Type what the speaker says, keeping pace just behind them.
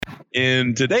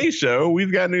In today's show,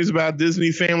 we've got news about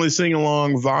Disney Family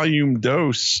Sing-Along Volume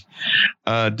Dose.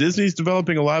 Disney's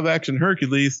developing a live-action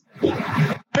Hercules.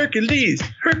 Hercules.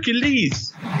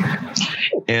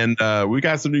 And we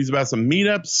got some news about some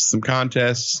meetups, some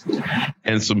contests,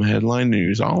 and some headline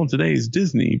news, all in today's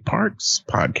Disney Parks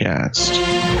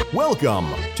Podcast.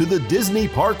 Welcome to the Disney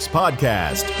Parks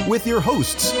Podcast with your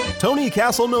hosts, Tony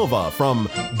Casanova from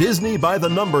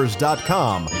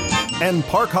DisneyByTheNumbers.com and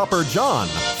Parkhopper John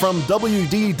from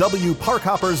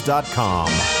WDWParkhoppers.com.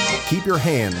 Keep your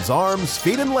hands, arms,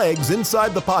 feet, and legs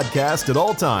inside the podcast at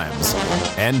all times.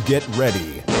 And get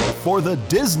ready for the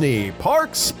Disney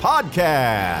Parks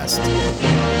Podcast.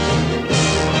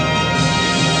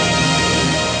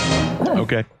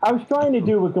 Okay. I was trying to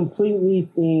do a completely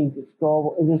themed Star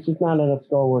Wars. There's just not enough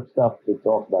Star Wars stuff to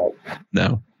talk about.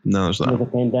 No, there's not. With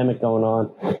a pandemic going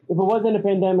on. If it wasn't a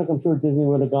pandemic, I'm sure Disney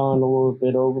would have gone a little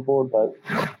bit overboard, but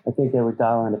I think they were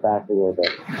dialing it back a little bit.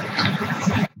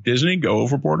 Disney go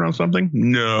overboard on something?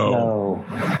 No.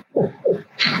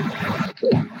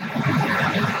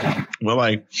 Well,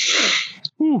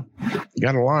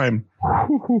 got a lime.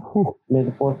 May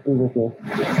the force be with you.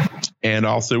 And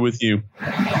also with you.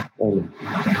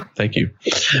 Thank you.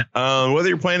 Whether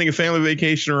you're planning a family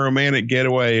vacation or a romantic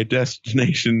getaway, a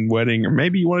destination wedding, or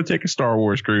maybe you want to take a Star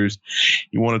Wars cruise,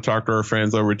 you want to talk to our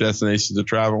friends over at Destinations to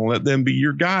Travel and let them be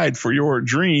your guide for your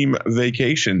dream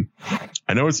vacation.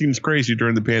 I know it seems crazy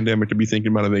during the pandemic to be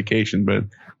thinking about a vacation, but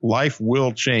life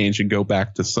will change and go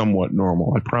back to somewhat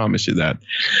normal. I promise you that.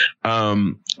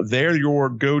 They're your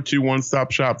go-to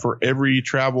one-stop shop for every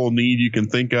travel need you can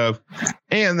think of.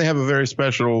 And they have a very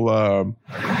special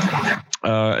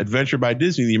adventure by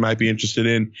Disney that you might be interested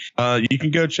in. You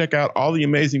can go check out all the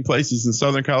amazing places in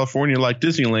Southern California like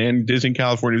Disneyland, Disney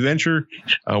California Adventure,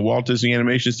 Walt Disney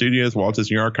Animation Studios, Walt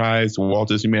Disney Archives, Walt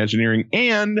Disney Imagineering,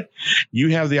 and you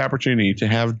have the opportunity to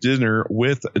have dinner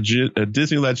with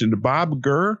Disney legend Bob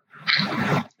Gurr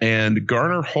and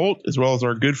Garner Holt, as well as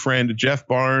our good friend Jeff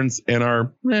Barnes and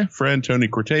our friend Tony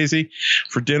Cortese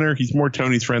for dinner. He's more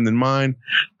Tony's friend than mine.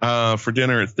 For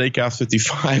dinner at Steakhouse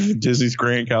 55 at Disney's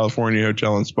Grand California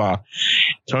Hotel and Spa.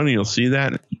 Tony, you'll see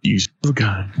that. You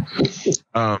God.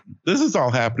 This is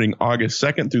all happening August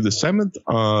 2nd through the 7th,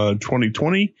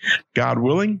 2020, God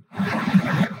willing.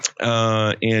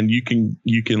 And you can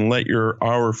let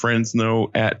our friends know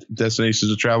at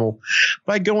Destinations to Travel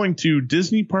by going to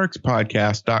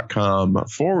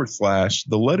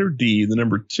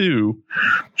DisneyParksPodcast.com/D2.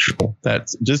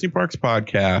 That's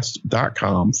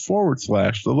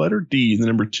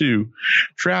DisneyParksPodcast.com/D2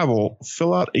 travel.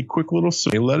 Fill out a quick little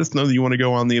survey. Let us know that you want to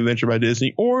go on the adventure by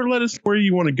Disney, or let us know where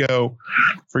you want to go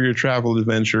for your travel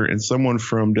adventure, and someone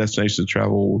from Destinations to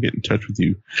Travel will get in touch with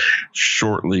you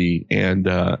shortly, and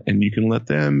you can let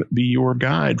them be your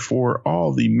guide for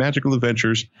all the magical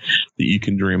adventures that you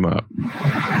can dream up.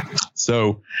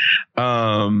 So,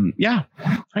 how you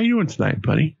doing tonight,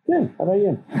 buddy? Good. How about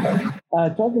you?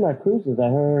 Talking about cruises, I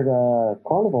heard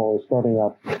Carnival is starting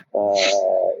up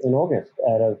in August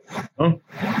out of... Oh,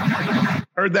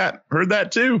 heard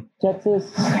that too. Texas,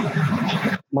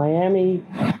 Miami,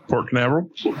 Port Canaveral,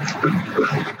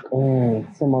 and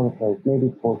some other place. Maybe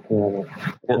Port Canaveral.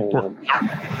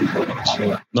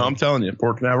 No, I'm telling you,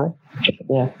 Port Canaveral.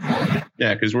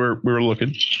 Yeah, because we're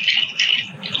looking.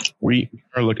 We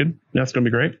are looking. That's going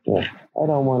to be great. Yeah. I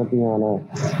don't want to be on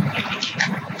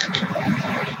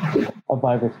a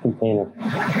virus container.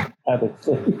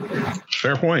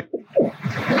 Fair point.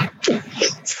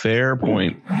 Fair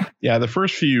point. Yeah, the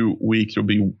first few weeks will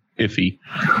be iffy,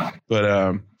 but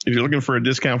if you're looking for a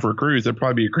discount for a cruise, that'd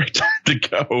probably be a great time to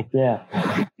go. Yeah.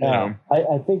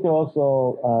 I think they're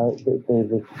also,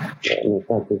 it's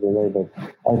not too late, but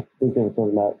I think they were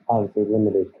talking about obviously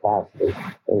limited capacity.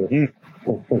 They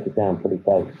take it down pretty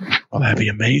tight. Oh, that'd be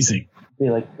amazing. Be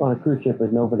like on a cruise ship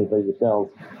with nobody but yourselves.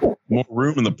 More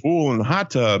room in the pool and the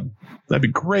hot tub. That'd be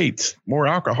great. More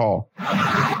alcohol.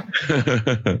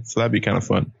 So that'd be kind of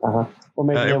fun. Well,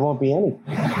 maybe there won't be any.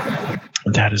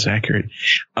 That is accurate.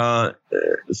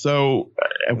 So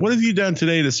what have you done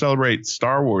today to celebrate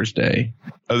Star Wars Day,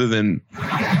 other than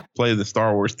play the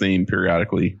Star Wars theme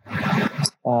periodically?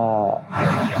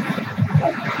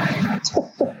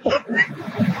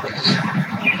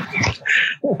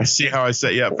 I see how I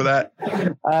set you up for that.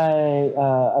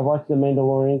 I watched the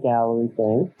Mandalorian gallery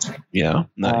thing. Yeah,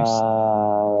 nice.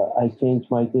 I changed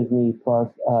my Disney Plus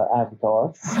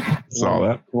avatar. Saw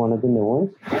that. To one of the new ones.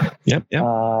 Yep.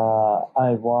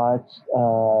 I watched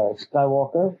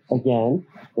Skywalker again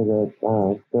for the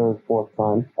third, fourth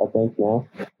time, I think now.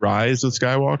 Rise of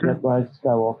Skywalker? Yep, Rise of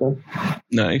Skywalker.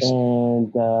 Nice.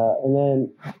 And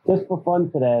then just for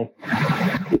fun today,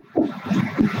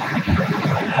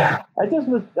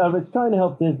 I was trying to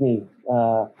help Disney.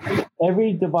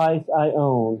 Every device I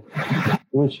own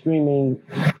was streaming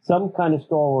some kind of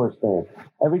Star Wars thing.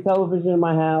 Every television in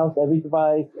my house, every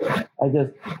device, I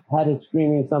just had it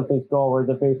streaming something Star Wars.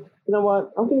 I figured, you know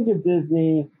what? I'm going to give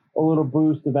Disney a little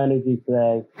boost of energy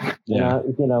today.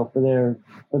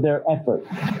 For their effort.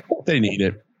 They need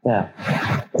it. Yeah.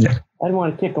 I didn't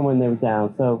want to kick them when they were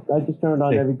down, so I just turned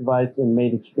on every device and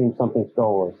made it stream something Star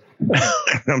Wars.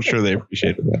 I'm sure they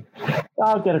appreciated that.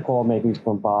 I'll get a call maybe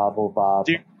from Bob or Bob.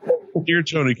 Dear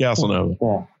Tony Casanova.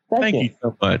 Yeah. Thank you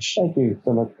so much. Thank you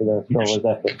so much for the Star Wars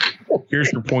effort.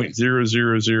 Here's your point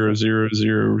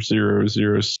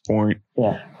 0.0000000 point.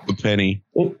 Yeah. A penny.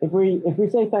 If we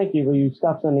say thank you, will you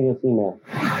stop sending us email?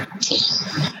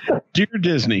 Dear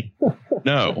Disney,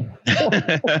 no.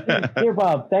 Dear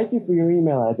Bob, thank you for your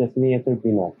email address, and the answer would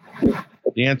be no.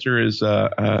 The answer is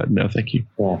no, thank you.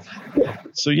 Yeah.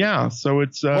 So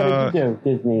it's. What did you do,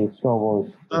 Disney, Star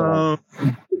Wars?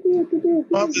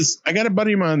 I got a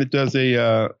buddy of mine that does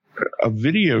a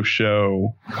video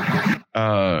show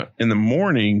in the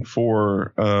morning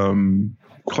for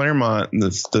Claremont,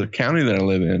 the county that I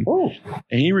live in. Ooh.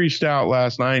 And he reached out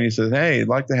last night and he said, "Hey, I'd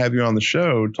like to have you on the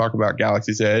show, talk about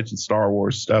Galaxy's Edge and Star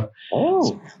Wars stuff." Oh.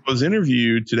 So I was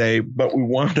interviewed today, but we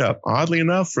wound up, oddly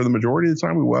enough, for the majority of the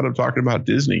time, we wound up talking about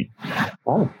Disney.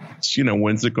 Oh.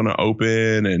 When's it going to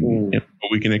open and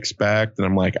what we can expect. And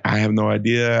I'm like, I have no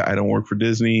idea. I don't work for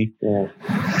Disney. Yeah.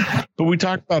 But we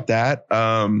talked about that.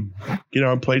 I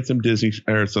played some Disney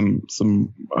or some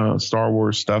Star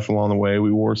Wars stuff along the way.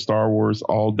 We wore Star Wars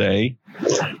all day.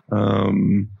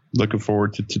 Looking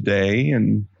forward to today,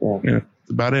 and that's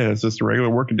about it. It's just a regular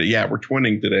working day. Yeah, we're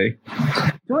twinning today.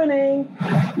 Twinning.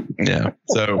 Yeah.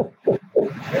 So.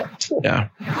 Yeah.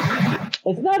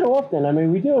 It's not often. I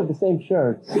mean, we do have the same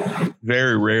shirts.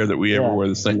 Very rare that we ever wear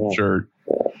the same shirt.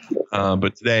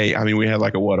 But today, I mean, we had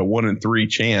like a 1 in 3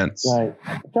 chance. Right.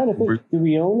 I'm trying to think. Do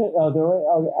we own it? I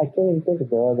can't even think of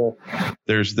the other.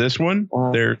 There's this one.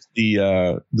 There's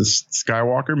the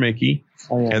Skywalker Mickey.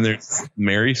 Oh, yeah. And there's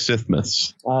Mary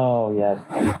Sithmas. Oh, yes.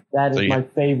 That is my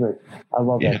favorite. I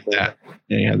love that. Yeah,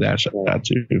 you had that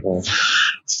too. Yeah.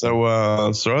 So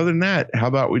other than that, how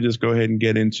about we just go ahead and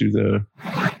get into the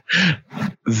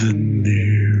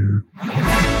news.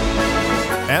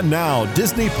 And now,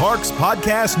 Disney Parks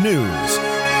Podcast News.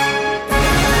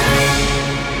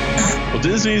 Well,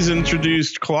 Disney's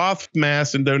introduced cloth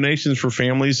masks and donations for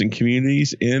families and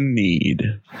communities in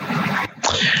need.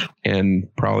 And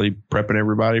probably prepping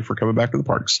everybody for coming back to the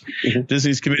parks. Mm-hmm.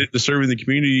 Disney's committed to serving the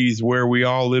communities where we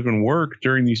all live and work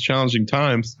during these challenging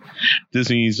times.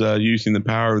 Disney's using the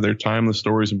power of their timeless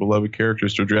stories and beloved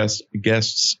characters to address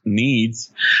guests'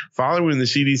 needs. Following the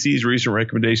CDC's recent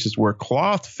recommendations to wear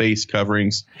cloth face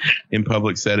coverings in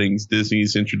public settings,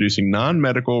 Disney's introducing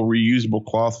non-medical reusable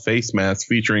cloth face masks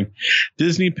featuring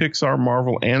Disney, Pixar,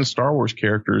 Marvel, and Star Wars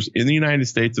characters in the United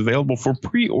States, available for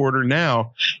pre-order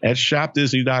now at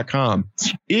shopdisney.com.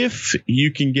 If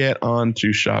you can get on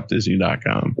to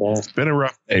shopdisney.com. Yeah. It's been a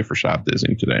rough day for Shop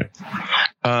Disney today.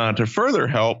 To further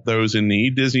help those in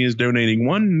need, Disney is donating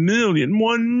 1 million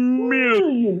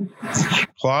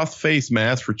cloth face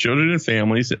masks for children and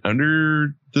families that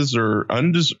underserved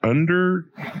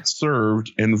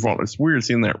and vulnerable. It's weird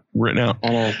seeing that written out.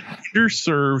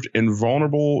 Underserved and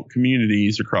vulnerable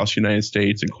communities across the United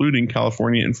States, including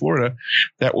California and Florida,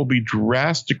 that will be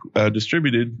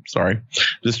distributed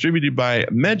by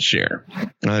MedShare.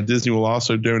 Disney will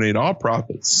also donate all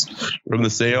profits from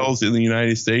the sales in the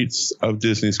United States of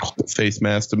Disney's face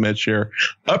masks to MedShare,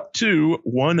 up to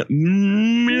 $1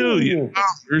 million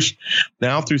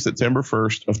now through September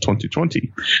 1st of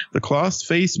 2020. The cloth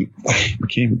face I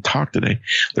can't even talk today.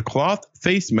 The cloth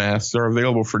face masks are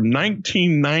available for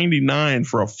 $19.99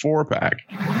 for a 4-pack.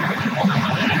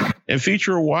 And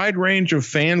feature a wide range of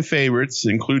fan favorites,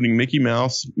 including Mickey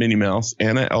Mouse, Minnie Mouse,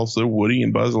 Anna, Elsa, Woody,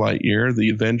 and Buzz Lightyear, the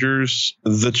Avengers,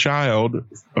 the Child,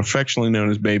 affectionately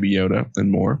known as Baby Yoda, and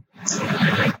more.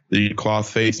 The cloth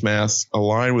face masks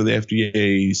align with the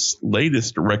FDA's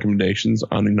latest recommendations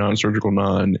on the non-surgical,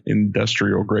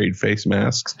 non-industrial grade face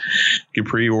masks. You can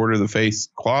pre-order the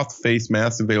cloth face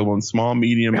masks available in small,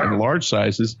 medium, and large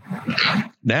sizes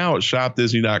now at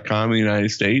shopdisney.com in the United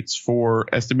States for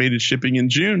estimated shipping in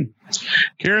June.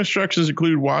 Care instructions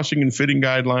include washing and fitting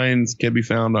guidelines can be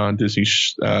found on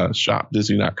Disney's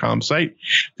shopdisney.com site.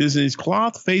 Disney's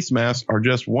cloth face masks are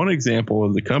just one example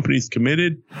of the company's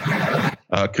commitment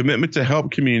to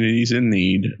help communities in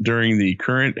need during the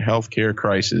current healthcare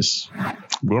crisis.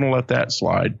 We're going to let that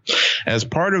slide. As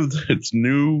part of its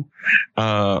new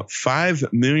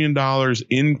 $5 million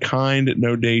in-kind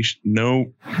donation,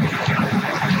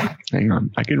 hang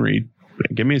on, I can read.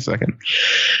 Give me a second.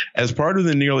 As part of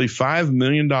the nearly $5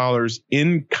 million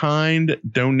in-kind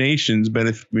donations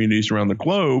benefit communities around the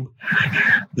globe,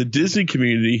 the Disney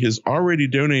community has already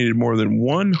donated more than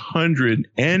 100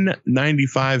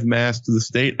 N95 masks to the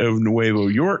state of Nuevo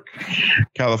York,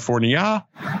 California,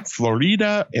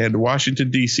 Florida, and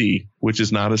Washington, D.C., which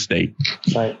is not a state.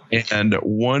 Right. And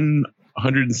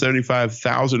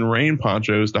 175,000 rain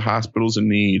ponchos to hospitals in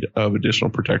need of additional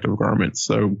protective garments.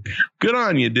 So good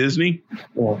on you, Disney.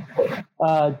 Yeah.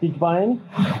 Did you buy any?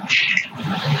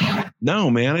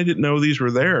 No, man, I didn't know these were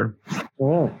there.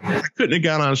 Yeah. I couldn't have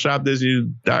gone on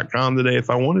shopdisney.com today if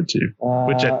I wanted to,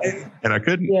 which I did, and I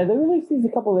couldn't. Yeah, they released these a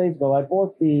couple of days ago. I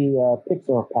bought the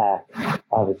Pixar pack,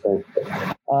 obviously.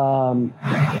 And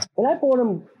I bought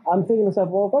them. I'm thinking to myself,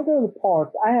 well, if I go to the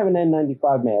park, I have an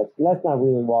N95 mask, and that's not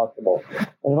really washable.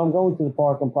 And if I'm going to the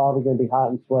park, I'm probably going to be hot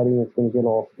and sweaty, and it's going to get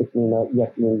all sticky and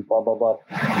yucky and blah, blah, blah.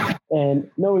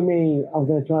 And knowing me, I'm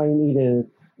going to try and eat a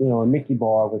Mickey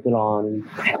bar with it on,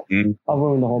 and I'll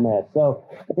ruin the whole mask. So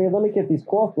I figured, let me get these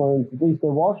cloth ones, at least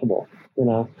they're washable,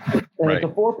 And It's a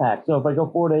 4-pack. So if I go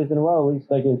 4 days in a row, at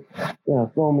least I can,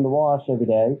 throw them in the wash every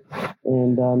day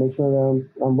and make sure that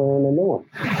I'm wearing a new one.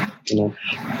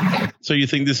 So you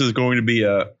think this is going to be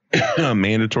a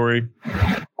mandatory?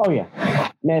 Oh, yeah.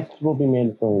 Masks will be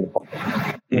mandatory in the park.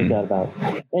 No doubt about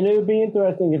it. And it would be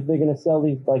interesting if they're going to sell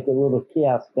these like a little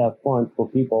kiosk out front for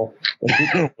people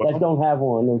that don't have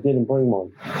one or didn't bring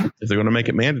one. If they're going to make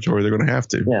it mandatory, they're going to have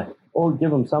to. Yeah. Or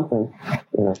give them something.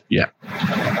 Yeah.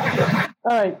 All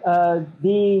right.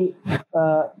 The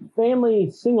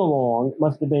family sing-along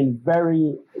must have been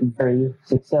very, very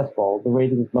successful. The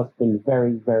ratings must have been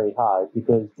very, very high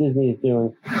because Disney is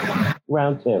doing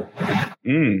round 2.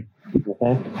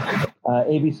 Okay.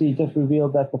 ABC just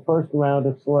revealed that the first round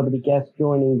of celebrity guests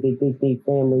joining the Disney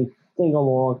Family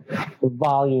Sing-Along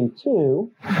Volume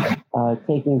 2,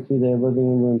 taking to their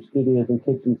living room studios and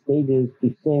kitchen stages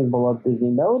to sing beloved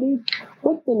Disney melodies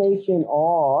with the nation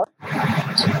are,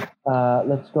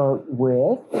 let's start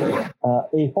with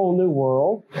A Whole New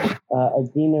World,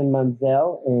 Idina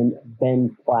Menzel and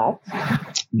Ben Platt.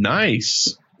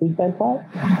 Nice. Who's Ben Platt?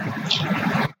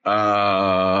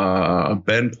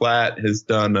 Ben Platt has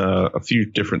done a few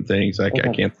different things. I can't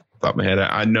off the top of my head.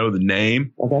 I know the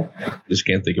name. Okay. Just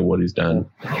can't think of what he's done.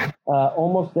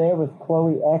 Almost There with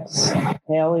Chloe X,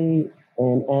 Haley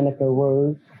and Annika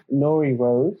Rose, Nori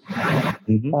Rose.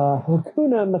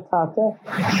 Hakuna Matata.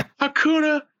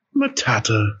 Hakuna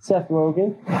Matata. Seth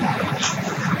Rogen.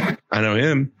 I know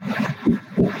him.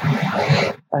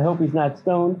 I hope he's not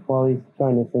stoned while he's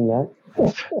trying to sing that.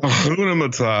 Hakuna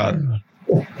Matata.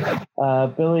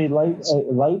 Billy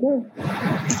Leitner,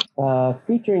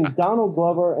 featuring Donald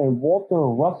Glover and Walter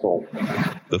Russell.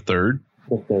 The third.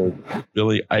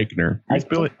 Billy Eichner. Who's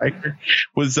Billy Eichner?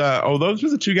 Was those were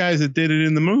the two guys that did it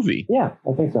in the movie. Yeah,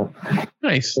 I think so.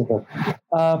 Nice.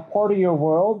 Part of Your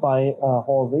World by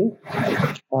Halsey.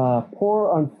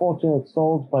 Poor Unfortunate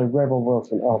Souls by Rebel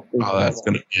Wilson.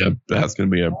 That's gonna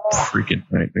be a freaking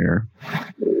nightmare.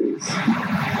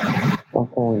 I'm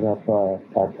pulling up that.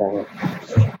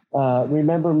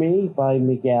 Remember Me by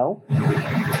Miguel.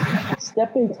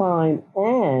 Step in Time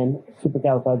and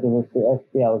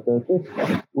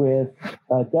Supercalifragilisticexpialidocious with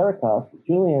Derek Huff,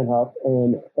 Julianne Hough,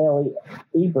 and Haley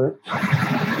Ebert.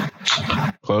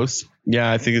 Close.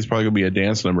 Yeah, I think it's probably going to be a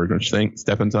dance number, don't you think?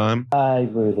 Step in Time? I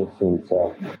would assume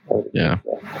so. Yeah.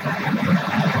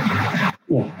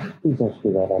 Yeah, please don't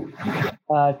screw that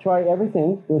up. Try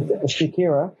Everything with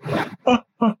Shakira.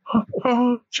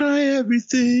 Try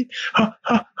everything.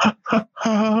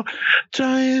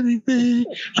 Try anything.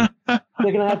 They're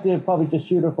going to have to probably just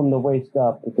shoot her from the waist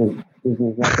up because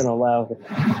Disney's not going to allow her.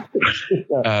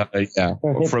 Yeah,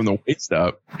 from the waist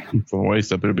up. From the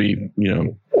waist up, it'll be,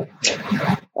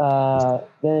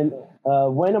 Then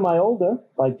When Am I Older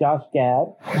by Josh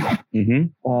Gad.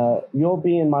 You'll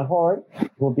Be in My Heart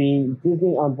will be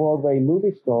Disney on Broadway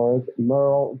movie stars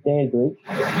Merle Dandridge,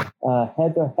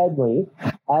 Heather Headley,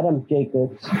 Adam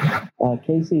Jacobs,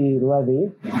 Casey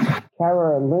Levy,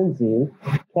 Cara Lindsay,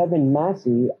 Kevin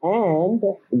Massey, and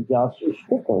Josh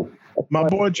Strickland. My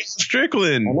boy Josh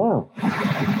Strickland. I know.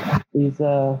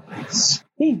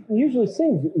 He usually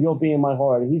sings You'll Be in My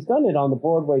Heart. He's done it on the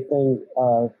Broadway thing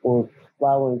for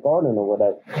Flower and Garden or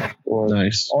whatever. Or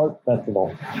nice. Art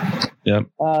Festival. Yep.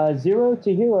 Zero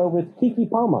to Hero with Keke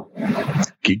Palmer.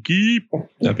 Keke.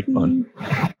 That'd be fun.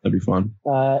 fun.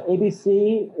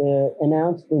 ABC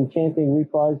announced Enchanting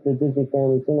reprise the Disney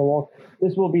Family Sing-Along.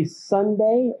 This will be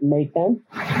Sunday, May 10th.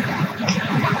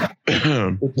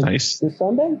 Nice. This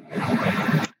Sunday?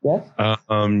 Yes?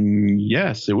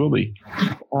 Yes, it will be.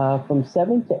 From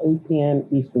 7 to 8 p.m.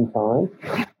 Eastern Time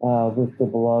with the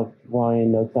beloved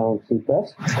Ryan No Talent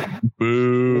Seacrest.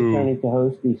 Boo. Returning to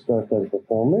host the star-studded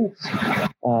performance.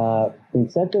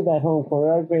 Incentive at home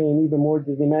choreography and even more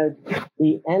Disney magic.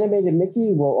 The animated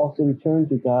Mickey will also return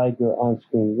to guide your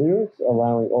on-screen lyrics,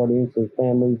 allowing audiences,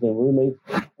 families, and roommates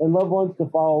and loved ones to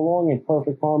follow along in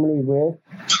perfect harmony with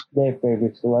their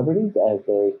favorite celebrities as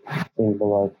they sing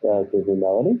beloved Disney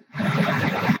melodies.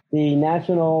 The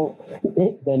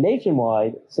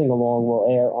nationwide sing-along will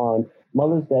air on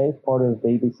Mother's Day as part of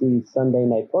ABC's Sunday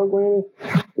night programming.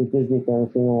 The Disney Family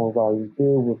Sing-Along Volume 2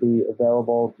 will be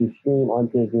available to stream on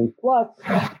Disney Plus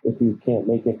if you can't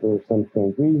make it for some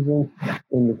strange reason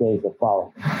in the days that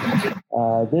follow.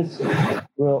 This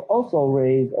will also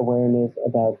raise awareness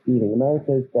about Feeding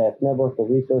America's vast network of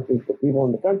resources for people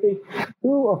in the country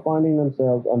who are finding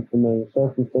themselves unfamiliar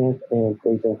circumstance and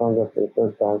facing hunger for the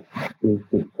first time due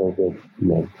to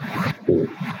COVID-19.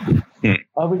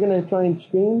 Are we going to try and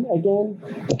stream again?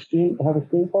 Have a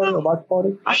stream party, a watch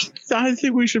party? I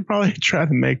think we should probably try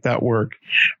to make that work.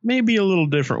 Maybe a little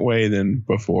different way than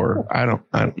before. I don't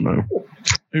know.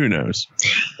 Who knows?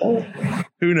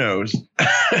 Who knows? We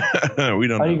don't know.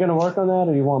 Are you going to work on that,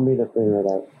 or you want me to figure it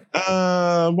out?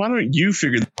 Why don't you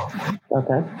figure that out?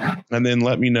 Okay. And then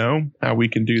let me know how we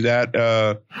can do that.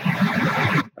 Do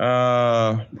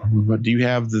you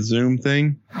have the Zoom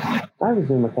thing? I have a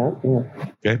Zoom account, yeah.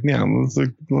 Okay, yeah.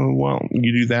 Well,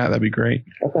 you do that. That'd be great.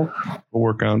 Okay. We'll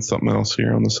work on something else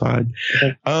here on the side.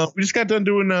 Okay. We just got done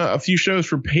doing a few shows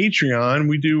for Patreon.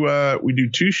 We do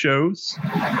 2 shows,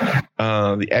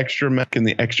 the Extra Magic and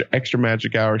the Extra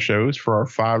Magic Hour shows for our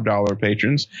 $5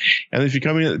 patrons. And if you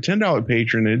come in at the $10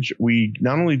 patronage, we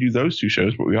not only do those 2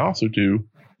 shows, but we also do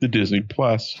the Disney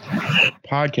Plus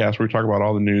podcast where we talk about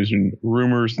all the news and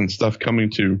rumors and stuff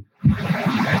coming to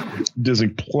Disney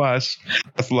Plus.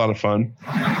 That's a lot of fun.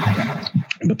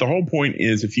 But the whole point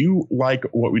is, if you like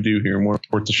what we do here and want to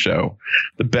support the show,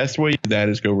 the best way to do that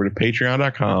is go over to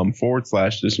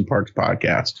patreon.com/Disney Parks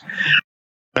Podcast.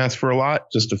 Ask for a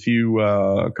lot, just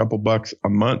a couple bucks a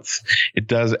month. It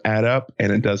does add up,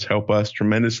 and it does help us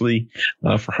tremendously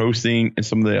for hosting, and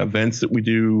some of the events that we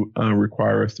do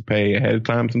require us to pay ahead of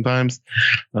time sometimes.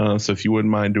 So if you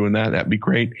wouldn't mind doing that, that'd be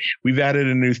great. We've added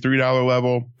a new $3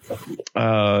 level.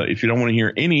 If you don't want to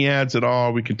hear any ads at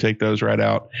all, we can take those right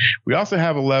out. We also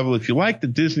have a level, if you like the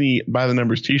Disney by the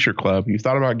Numbers t-shirt club, you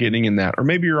thought about getting in that, or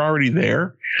maybe you're already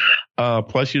there.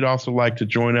 Plus you'd also like to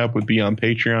join up with be on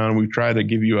Patreon. We try to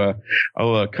give you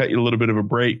I'll cut you a little bit of a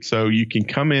break. So you can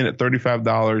come in at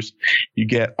 $35. You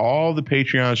get all the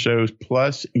Patreon shows,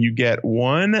 plus you get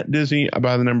one Disney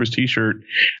by the Numbers t-shirt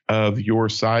of your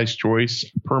size choice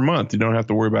per month. You don't have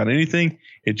to worry about anything.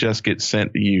 It just gets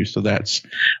sent to you. So that's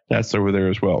over there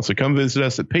as well. So come visit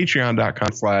us at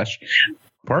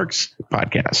patreon.com/Parks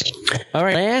Podcast. All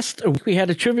right. Last week we had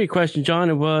a trivia question,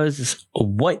 John. It was,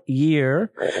 what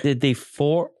year did the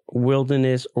Fort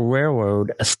Wilderness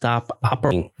Railroad stop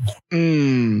operating?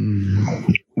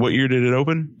 What year did it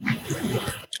open?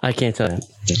 I can't tell you.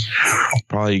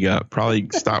 Probably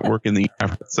stopped working the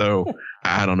effort. So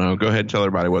I don't know. Go ahead and tell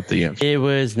everybody what the answer. It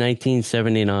was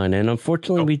 1979, and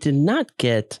unfortunately, we did not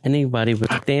get anybody with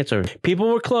the answer. People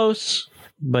were close,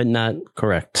 but not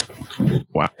correct.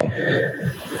 Wow.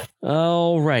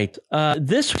 All right.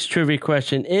 This week's trivia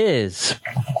question is,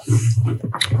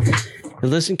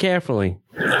 listen carefully.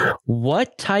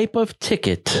 What type of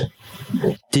ticket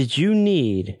did you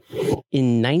need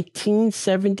in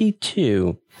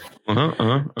 1972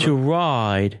 to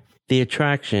ride the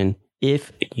attraction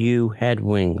If You Had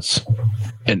Wings?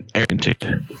 An air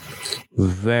ticket.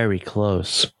 Very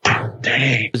close.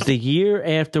 Dang. It was the year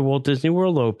after Walt Disney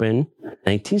World opened,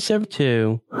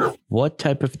 1972. What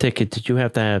type of ticket did you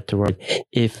have to ride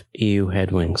If You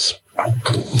Had Wings?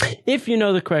 If you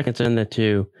know the correct answer, send that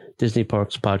to Disney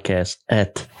Parks Podcast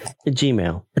at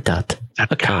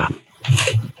gmail.com.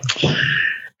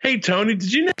 Hey, Tony,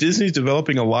 did you know Disney's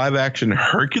developing a live-action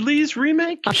Hercules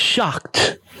remake? I'm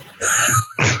shocked.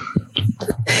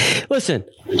 Listen,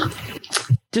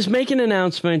 just make an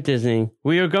announcement, Disney.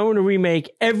 We are going to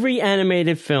remake every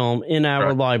animated film in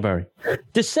our library.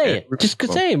 Just say it. Just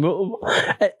say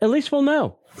it. At least we'll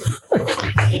know.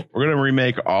 We're going to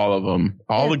remake all of them,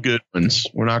 all the good ones.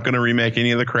 We're not going to remake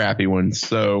any of the crappy ones.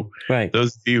 So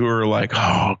those of you who are like,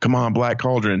 oh, come on, Black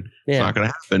Cauldron, It's not going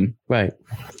to happen. Right.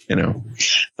 You know,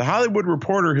 the Hollywood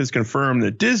Reporter has confirmed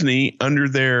that Disney, under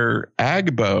their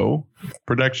Agbo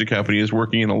production company, is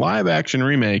working in a live action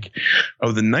remake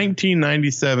of the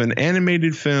 1997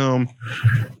 animated film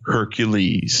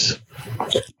Hercules.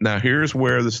 Now, here's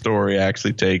where the story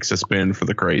actually takes a spin for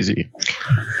the crazy.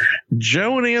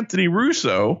 Joe and Anthony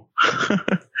Russo,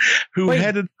 who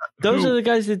headed... Those are the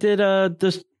guys that did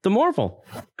the Marvel.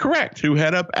 Correct. Who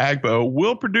head up Agbo,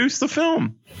 will produce the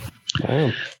film.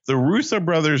 Wow. The Russo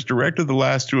brothers directed the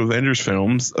last two Avengers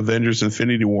films, Avengers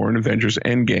Infinity War and Avengers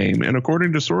Endgame, and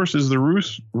according to sources, the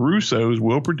Russos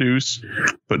will produce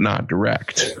but not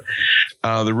direct.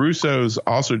 The Russos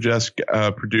also just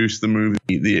produced the movie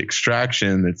The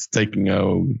Extraction that's taking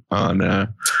on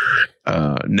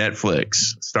Netflix,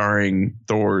 starring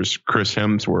Thor's Chris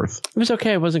Hemsworth. It was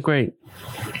okay. It wasn't great.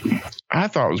 I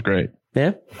thought it was great.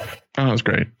 Yeah? Oh, it was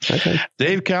great. Okay.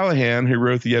 Dave Callahan, who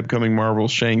wrote the upcoming Marvel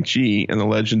Shang-Chi and the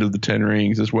Legend of the Ten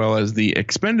Rings, as well as the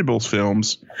Expendables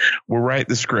films, will write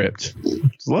the script.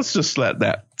 So let's just let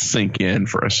that sink in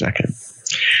for a second.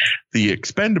 The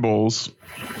Expendables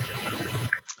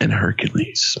and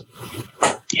Hercules.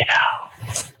 Yeah.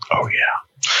 Oh,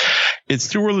 yeah. It's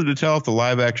too early to tell if the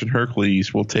live-action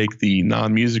Hercules will take the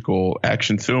non-musical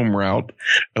action film route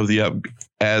of the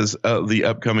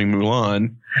upcoming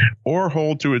Mulan, or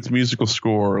hold to its musical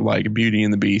score like Beauty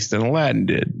and the Beast and Aladdin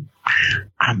did.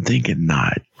 I'm thinking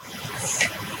not.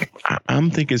 I'm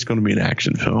thinking it's going to be an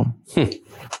action film.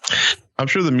 I'm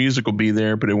sure the music will be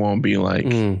there, but it won't be like,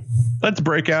 let's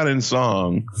break out in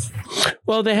song.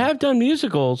 Well, they have done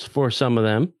musicals for some of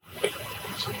them.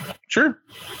 Sure.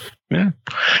 Yeah.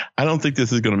 I don't think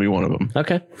this is going to be one of them.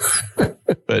 Okay.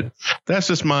 But that's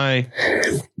just my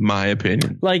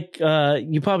opinion. Like,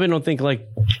 you probably don't think like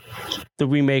the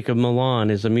remake of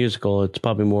Mulan is a musical. It's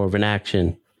probably more of an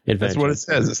action adventure. That's what it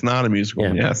says. It's not a musical.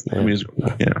 Yeah. Yes, a musical.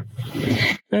 Yeah.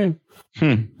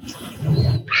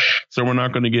 So we're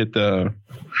not going to get the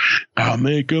I'll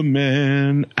make a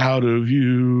man out of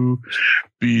you.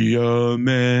 Be a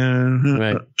man.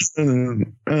 Right.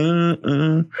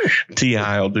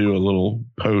 T.I. will do a little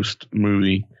post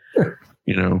movie,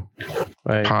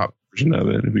 right. pop version of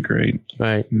it. It'd be great.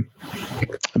 Right.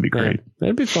 That'd be great. Yeah,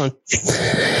 that'd be fun.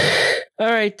 All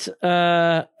right.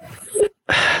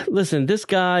 Listen, this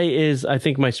guy is, I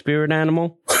think, my spirit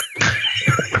animal.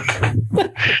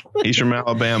 He's from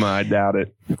Alabama. I doubt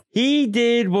it. He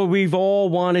did what we've all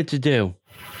wanted to do.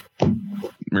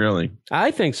 Really? I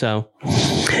think so.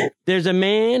 There's a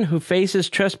man who faces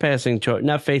trespassing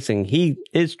he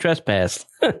is trespassed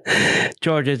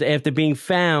charges after being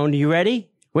found. You ready?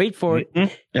 Wait for it.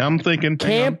 Mm-hmm. Yeah, I'm thinking.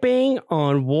 Camping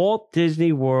on Walt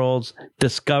Disney World's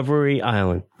Discovery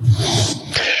Island.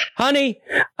 Honey,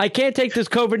 I can't take this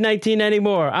COVID-19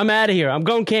 anymore. I'm out of here. I'm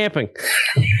going camping.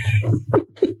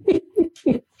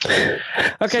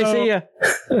 Okay, see ya.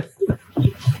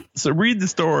 So read the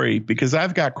story because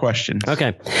I've got questions.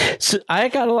 Okay. So I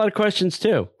got a lot of questions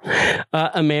too.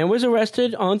 A man was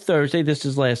arrested on Thursday. This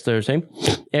is last Thursday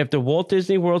after Walt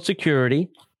Disney World security,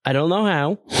 I don't know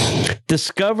how,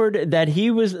 discovered that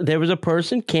there was a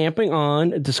person camping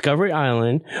on Discovery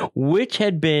Island, which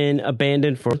had been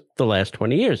abandoned for the last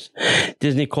 20 years.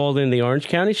 Disney called in the Orange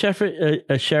County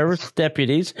sheriff's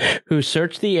deputies who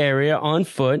searched the area on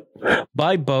foot,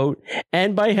 by boat,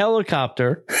 and by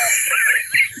helicopter.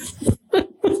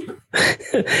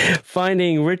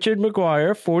 Finding Richard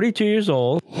McGuire, 42 years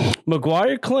old.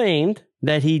 McGuire claimed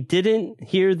that he didn't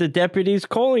hear the deputies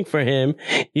calling for him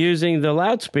using the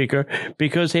loudspeaker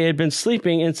because he had been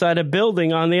sleeping inside a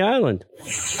building on the island.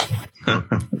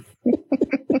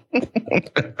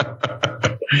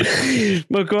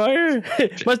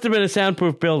 McGuire must have been a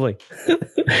soundproof building.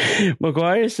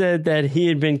 McGuire said that he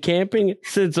had been camping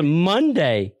since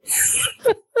Monday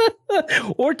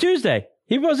or Tuesday.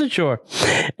 He wasn't sure.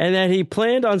 And that he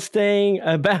planned on staying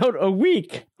about a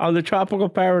week on the tropical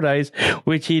paradise,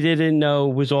 which he didn't know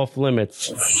was off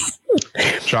limits.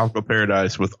 Tropical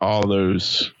paradise with all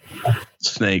those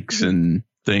snakes and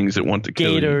things that want to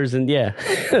kill gators you. And yeah.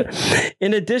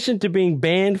 In addition to being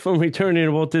banned from returning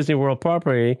to Walt Disney World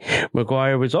property,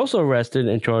 McGuire was also arrested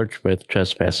and charged with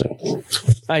trespassing. All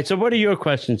right, so what are your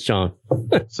questions, John?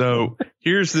 So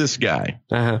here's this guy.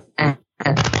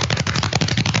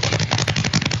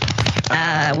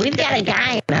 We've got a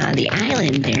guy on the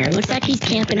island there. Looks like he's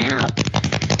camping out.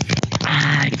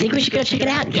 You think we should go check it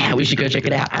out? Yeah, we should go check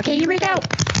it out. Okay, here we go.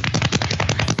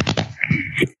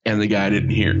 And the guy didn't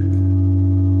hear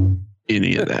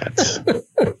any of that.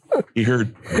 He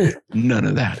heard none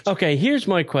of that. Okay, here's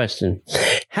my question.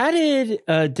 How did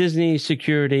Disney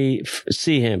security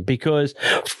see him? Because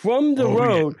from the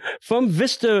road, from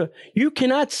Vista, you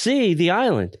cannot see the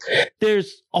island.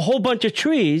 There's a whole bunch of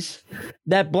trees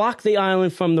that block the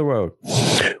island from the road,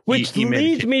 which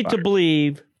leads me to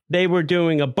believe they were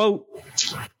doing a boat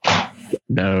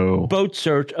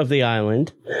search of the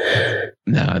island.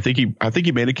 No, I think he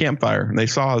made a campfire and they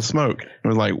saw his smoke and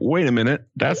was like, wait a minute,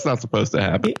 that's not supposed to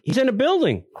happen. He's in a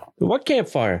building. What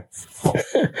campfire?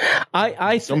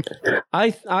 I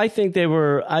think they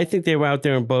were out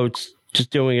there in boats just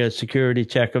doing a security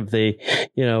check of the,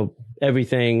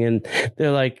 everything, and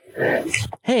they're like,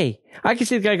 hey, I can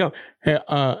see the guy go, hey,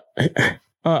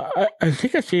 I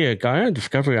think I see a guy on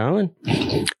Discovery Island.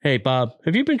 Hey, Bob,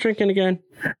 have you been drinking again?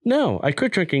 No, I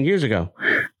quit drinking years ago,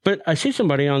 but I see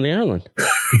somebody on the island.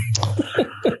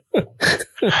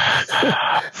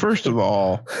 First of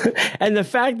all, and the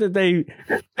fact that they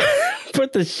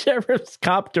put the sheriff's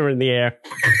copter in the air.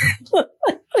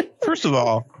 First of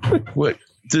all, what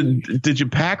did you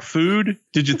pack food?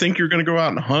 Did you think you were going to go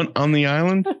out and hunt on the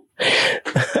island?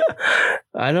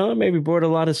 I don't know. Maybe brought a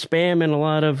lot of spam and a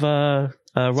lot of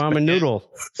ramen noodle.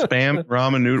 Spam,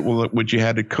 ramen noodle, which you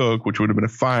had to cook, which would have been a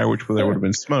fire, which there would have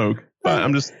been smoke. But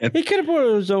I'm just... He could have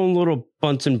brought his own little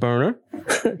Bunsen burner.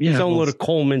 His own little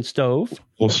Coleman stove.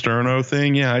 Little Sterno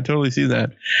thing. Yeah, I totally see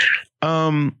that.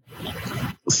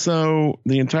 So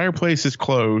the entire place is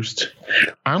closed.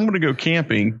 I'm going to go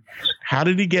camping. How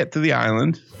did he get to the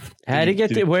island? Where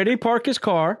did he park his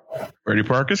car? Where did he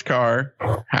park his car?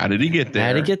 How did he get there?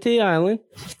 How did he get to the island?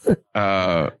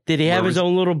 Did he have his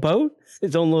own little boat?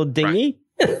 His own little dinghy?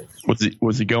 Right.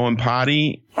 Was he going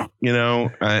potty?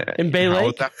 In Bay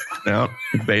Lake?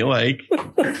 Bay Lake.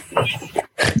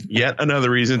 Yet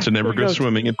another reason to never go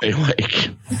swimming in Bay Lake.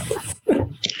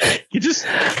 You just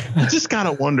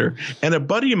gotta wonder. And a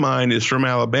buddy of mine is from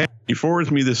Alabama. He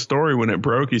forwards me this story when it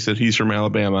broke. He said he's from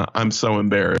Alabama. I'm so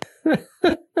embarrassed. I'm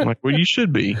like, well, you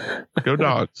should be. Go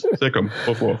Dogs. Sick 'em.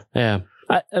 Woof woof. Yeah.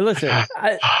 Listen,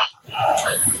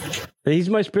 he's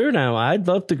my spirit animal. I'd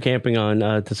love to camping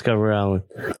on Discovery Island,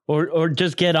 or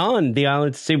just get on the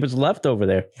island to see what's left over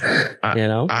there.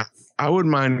 I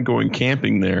wouldn't mind going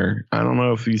camping there. I don't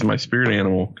know if he's my spirit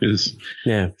animal because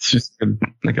it's just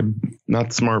like a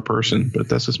not smart person, but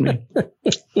that's just me.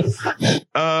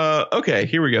 Okay,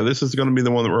 here we go. This is going to be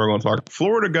the one that we're going to talk.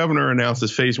 Florida governor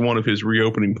announces phase 1 of his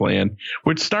reopening plan,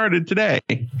 which started today.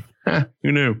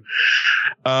 Who knew?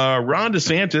 Ron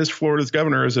DeSantis, Florida's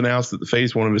governor, has announced that the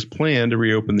phase 1 of his plan to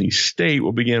reopen the state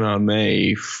will begin on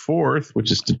May 4th,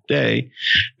 which is today.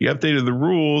 He updated the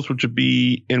rules, which would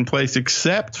be in place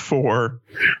except for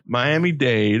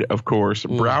Miami-Dade, of course,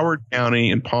 Broward County,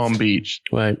 and Palm Beach.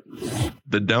 Right.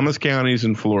 The dumbest counties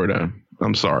in Florida.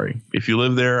 I'm sorry. If you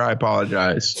live there, I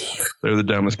apologize. They're the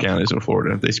dumbest counties in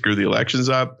Florida. They screw the elections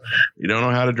up. You don't know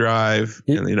how to drive,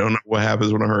 and they don't know what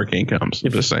happens when a hurricane comes.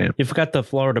 I'm just saying. You forgot the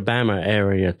Florida-Bama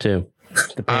area, too.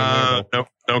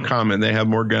 No comment. They have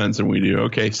more guns than we do.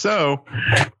 Okay, so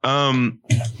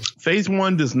phase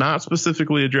 1 does not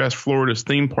specifically address Florida's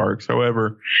theme parks.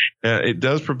 However, it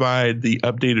does provide the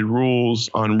updated rules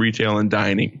on retail and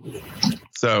dining.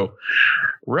 So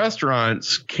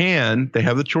restaurants they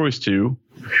have the choice to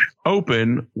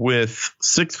open with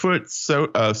 6 foot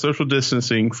social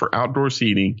distancing for outdoor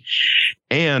seating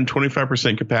and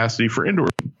 25% capacity for indoor.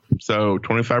 So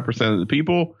 25% of the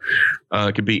people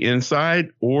could be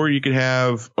inside, or you could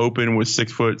have open with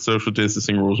 6 foot social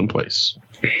distancing rules in place.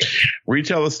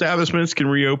 Retail establishments can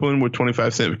reopen with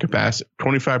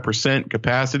 25%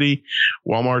 capacity.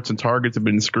 Walmarts and Targets have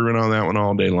been screwing on that one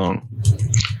all day long.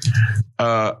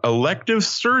 Elective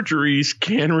surgeries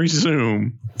can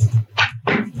resume.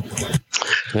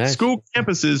 Nice. School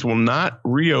campuses will not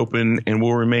reopen and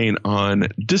will remain on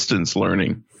distance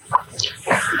learning.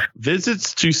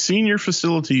 Visits to senior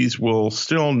facilities will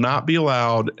still not be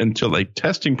allowed until a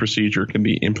testing procedure can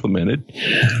be implemented.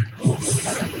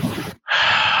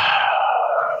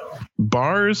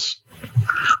 Bars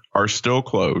are still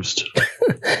closed.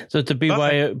 So it's a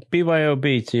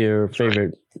BYOB to your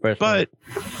favorite restaurant. But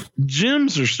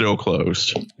gyms are still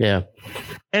closed. Yeah.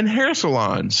 And hair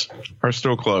salons are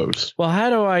still closed. Well, how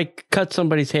do I cut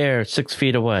somebody's hair 6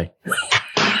 feet away?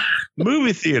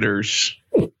 Movie theaters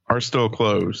are still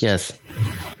closed. Yes.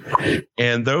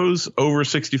 And those over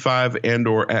 65 and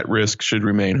or at risk should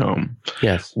remain home.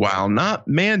 Yes. While not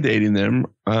mandating them,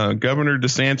 Governor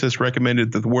DeSantis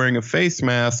recommended that the wearing of face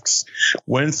masks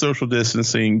when social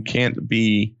distancing can't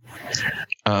be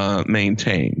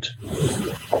maintained.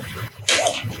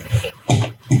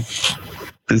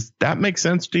 Does that make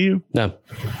sense to you? No.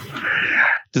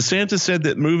 DeSantis said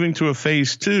that moving to a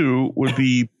phase 2 would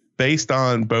be based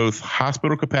on both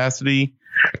hospital capacity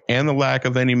and the lack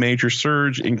of any major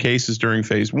surge in cases during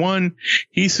phase 1,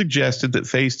 he suggested that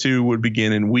phase 2 would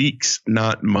begin in weeks,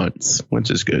 not months,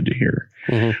 which is good to hear.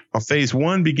 Mm-hmm. While phase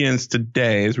 1 begins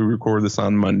today, as we record this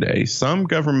on Monday, some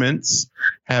governments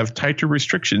have tighter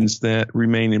restrictions that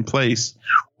remain in place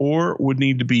or would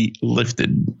need to be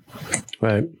lifted.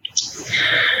 Right.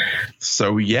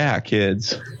 So, yeah,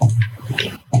 kids.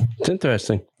 It's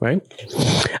interesting, right?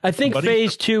 I think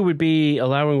phase 2 would be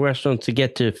allowing restaurants to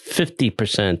get to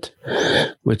 50%,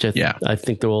 which I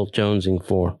think they're all jonesing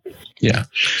for. Yeah.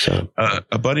 So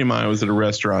a buddy of mine was at a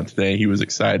restaurant today. He was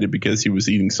excited because he was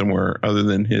eating somewhere other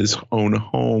than his own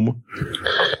home,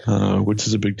 which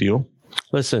is a big deal.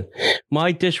 Listen,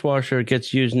 my dishwasher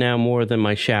gets used now more than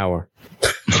my shower.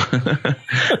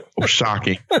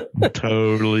 Shocking.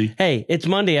 Totally. Hey, it's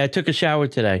Monday. I took a shower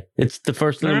today. It's the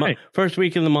first first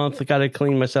week of the month. I got to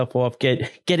clean myself off,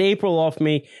 get April off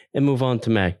me, and move on to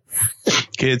May.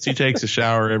 Kids, he takes a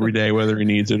shower every day, whether he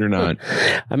needs it or not.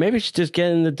 I maybe should just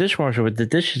get in the dishwasher with the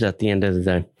dishes at the end of the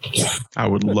day. I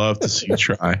would love to see you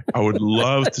try. I would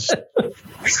love to see.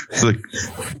 It's like,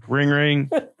 ring, ring.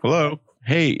 Hello.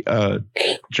 Hey,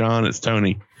 John, it's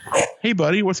Tony. Hey,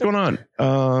 buddy, what's going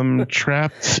on?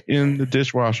 Trapped in the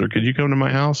dishwasher. Could you come to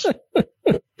my house?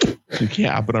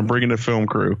 Yeah, but I'm bringing a film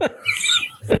crew.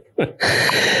 All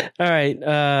right.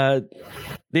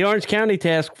 The Orange County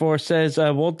Task Force says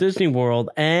Walt Disney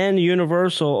World and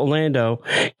Universal Orlando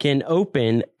can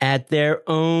open at their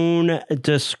own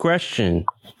discretion.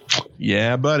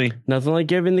 Yeah, buddy. Nothing like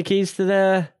giving the keys to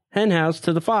the hen house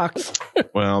to the fox.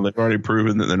 Well, they've already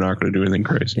proven that they're not going to do anything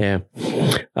crazy. Yeah.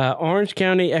 Orange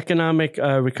County Economic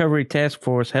Recovery Task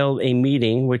Force held a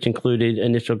meeting which included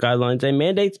initial guidelines and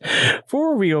mandates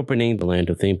for reopening the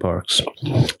Orlando theme parks.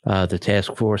 The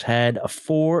task force had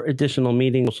 4 additional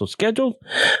meetings also scheduled.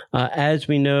 As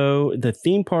we know, the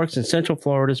theme parks in Central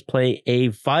Florida play a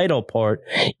vital part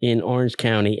in Orange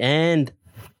County and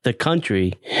the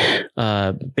country.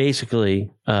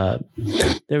 Basically,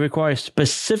 they require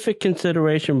specific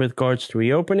consideration with regards to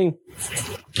reopening.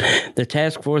 The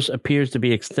task force appears to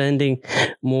be extending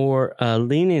more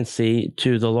leniency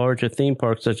to the larger theme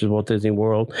parks such as Walt Disney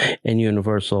World and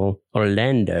Universal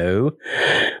Orlando,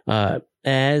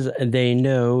 as they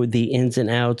know the ins and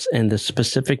outs and the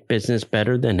specific business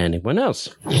better than anyone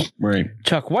else. Right.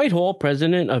 Chuck Whitehall,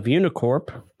 president of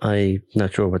Unicorp, I'm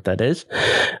not sure what that is,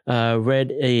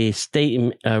 read a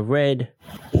statement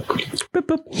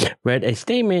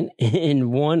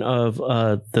in one of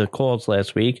the calls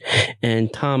last week,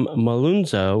 and Tom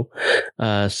Malunzo,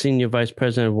 senior vice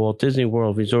president of Walt Disney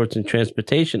World Resorts and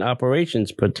Transportation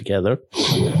Operations, put together.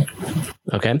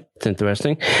 Okay, it's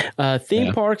interesting.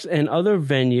 Theme parks and other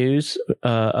venues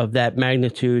of that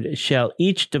magnitude shall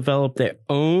each develop their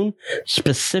own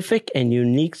specific and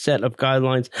unique set of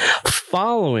guidelines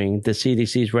following the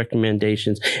CDC's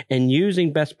recommendations and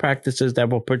using best practices that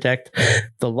will protect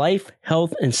the life,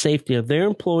 health, and safety of their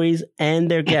employees and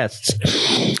their guests.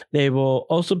 They will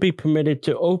also be permitted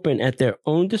to open at their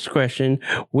own discretion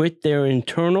with their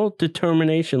internal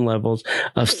determination levels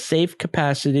of safe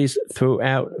capacities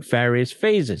throughout various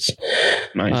phases.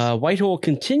 Nice. Whitehall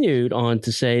continued on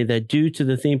to say that due to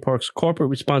the theme park's corporate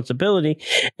responsibility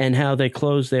and how they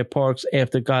closed their parks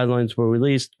after guidelines were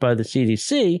released by the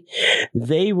CDC,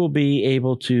 they will be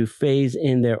able to phase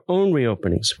in their own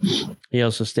reopenings. He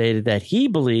also stated that he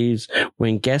believes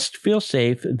when guests feel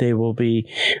safe, they will be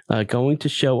going to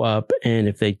show up, and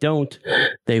if they don't,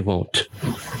 they won't.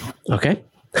 Okay?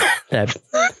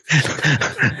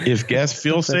 If guests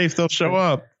feel safe, they'll show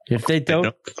up. If they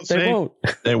don't, they won't.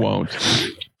 They won't.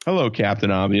 Hello,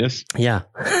 Captain Obvious. Yeah.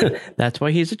 That's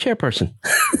why he's a chairperson.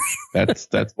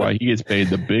 That's why he gets paid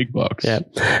the big bucks. Yeah.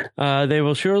 They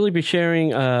will surely be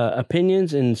sharing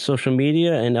opinions in social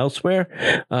media and elsewhere.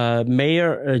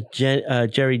 Mayor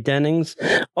Jerry Dennings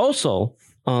also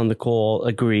on the call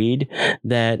agreed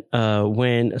that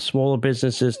when smaller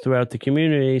businesses throughout the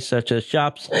community, such as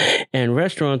shops and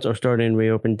restaurants, are starting to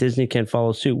reopen, Disney can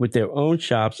follow suit with their own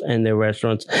shops and their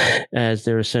restaurants as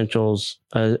their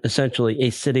essentially a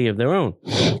city of their own.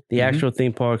 The actual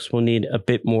theme parks will need a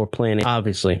bit more planning,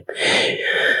 obviously.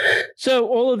 So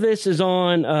all of this is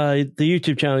on the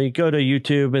YouTube channel. You go to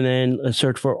YouTube and then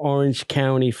search for Orange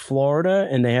County, Florida,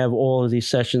 and they have all of these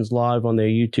sessions live on their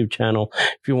YouTube channel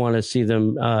if you want to see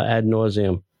them ad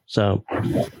nauseum. So,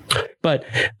 but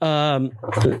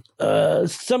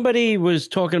somebody was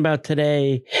talking about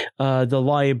today the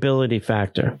liability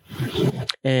factor.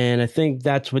 And I think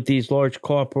that's what these large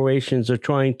corporations are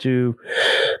trying to,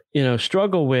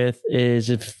 struggle with, is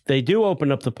if they do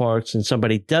open up the parks and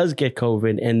somebody does get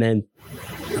COVID and then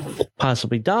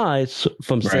possibly dies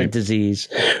from said Right. disease,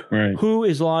 Right. who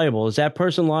is liable? Is that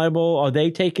person liable? Are they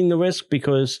taking the risk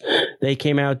because they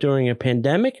came out during a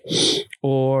pandemic?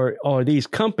 Or are these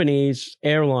companies,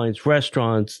 airlines,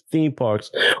 restaurants, theme parks,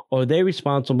 are they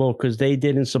responsible because they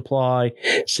didn't supply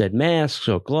said masks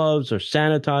or gloves or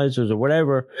sanitizers or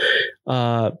whatever?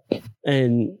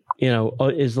 And,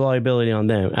 is the liability on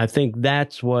them? I think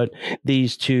that's what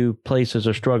these two places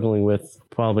are struggling with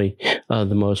probably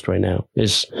the most right now,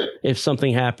 is if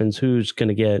something happens, who's going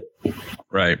to get,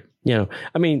 Right. I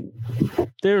mean,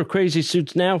 there are crazy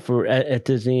suits now at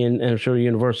Disney and I'm sure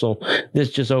Universal.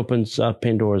 This just opens up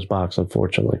Pandora's box,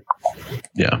 unfortunately.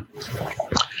 Yeah.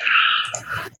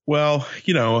 Well,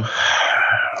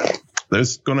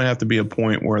 there's going to have to be a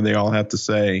point where they all have to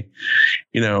say,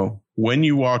 when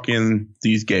you walk in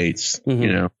these gates,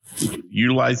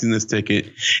 utilizing this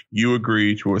ticket, you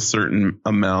agree to a certain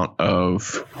amount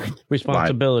of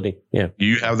responsibility. Yeah.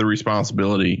 You have the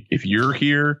responsibility. If you're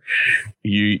here,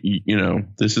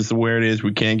 this is the way it is.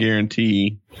 We can't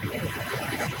guarantee,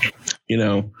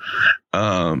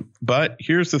 but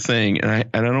here's the thing. And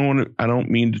I don't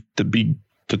mean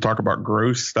to talk about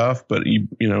gross stuff, but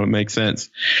it makes sense.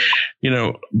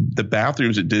 The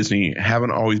bathrooms at Disney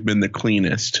haven't always been the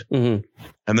cleanest. Mm-hmm.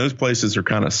 And those places are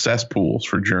kind of cesspools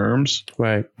for germs.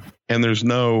 Right. And they're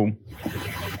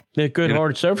good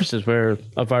hard surfaces where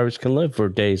a virus can live for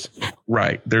days.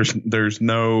 Right. There's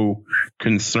no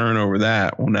concern over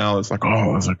that. Well, now it's like,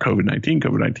 oh, it's like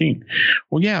COVID-19.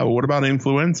 Well, yeah. Well, what about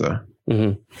influenza?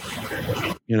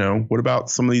 Mm-hmm. What about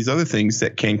some of these other things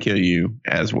that can kill you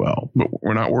as well? But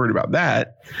we're not worried about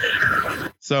that.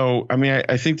 So, I mean,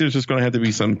 I think there's just going to have to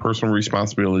be some personal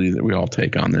responsibility that we all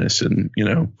take on this. And,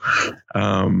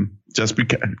 just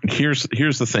because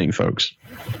here's the thing, folks,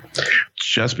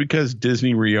 just because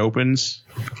Disney reopens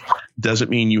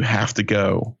doesn't mean you have to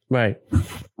go right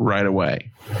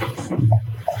away.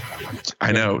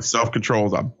 I know self-control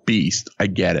is a beast. I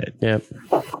get it. Yep.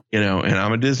 And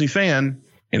I'm a Disney fan,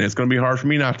 and it's going to be hard for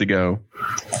me not to go.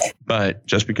 But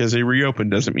just because they reopen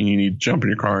doesn't mean you need to jump in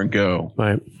your car and go.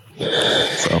 Right.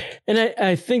 So. And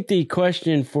I think the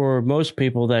question for most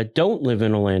people that don't live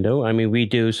in Orlando, I mean, we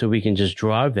do, so we can just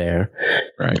drive there,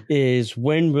 right, is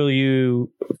when will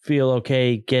you feel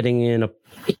okay getting in a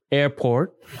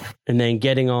airport and then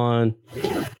getting on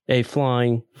a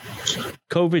flying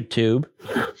COVID tube?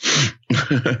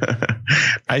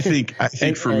 I think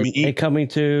for me, and coming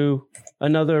to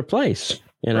another place,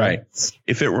 right.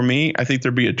 If it were me, I think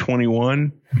there'd be a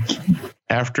 21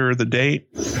 after the date.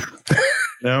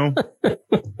 No,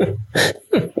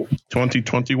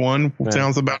 2021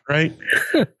 sounds about right.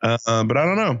 But I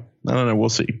don't know. We'll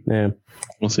see. Yeah,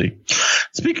 we'll see.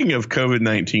 Speaking of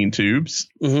COVID-19 tubes,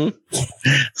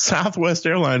 Southwest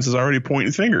Airlines is already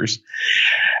pointing fingers.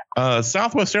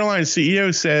 Southwest Airlines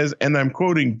CEO says, and I'm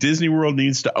quoting, Disney World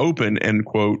needs to open, end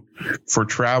quote, for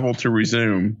travel to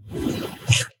resume.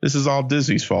 This is all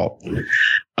Disney's fault.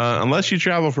 Unless you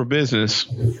travel for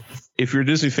business, if you're a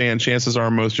Disney fan, chances are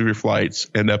most of your flights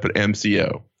end up at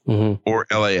MCO or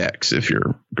LAX if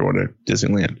you're going to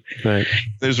Disneyland. Right.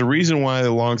 There's a reason why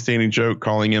the longstanding joke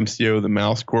calling MCO the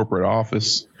mouse corporate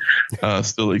office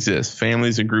still exists.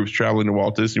 Families and groups traveling to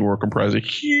Walt Disney World comprise a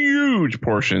huge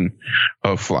portion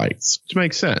of flights, which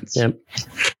makes sense. Yep.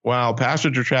 While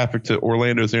passenger traffic to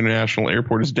Orlando's International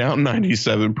Airport is down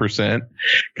 97%,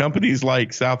 companies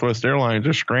like Southwest Airlines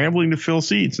are scrambling to fill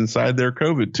seats inside their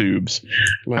COVID tubes.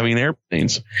 Right. I mean,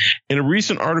 airplanes. In a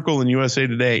recent article in USA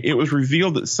Today, it was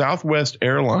revealed that Southwest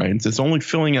Airlines is only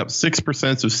filling up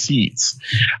 6% of seats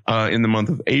in the month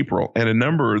of April, and a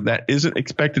number that isn't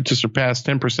expected to surpass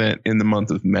 10% in the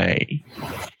month of May.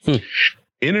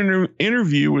 In an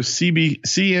interview with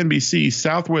CNBC,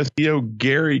 Southwest CEO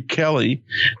Gary Kelly,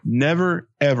 never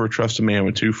ever trust a man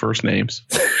with two first names,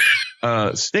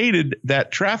 stated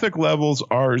that traffic levels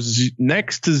are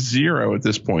next to zero at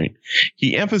this point.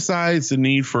 He emphasized the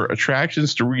need for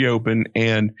attractions to reopen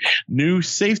and new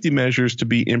safety measures to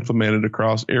be implemented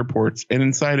across airports and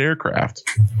inside aircraft.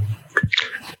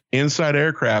 Inside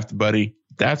aircraft, buddy.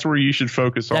 That's where you should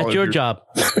focus. That's your job.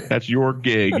 That's your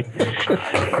gig.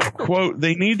 Quote,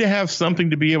 they need to have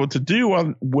something to be able to do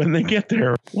when they get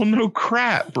there. Well, no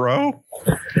crap, bro.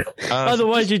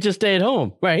 Otherwise, you just stay at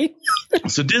home, right?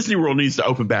 So Disney World needs to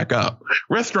open back up.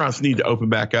 Restaurants need to open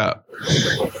back up.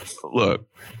 Look,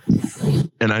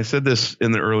 and I said this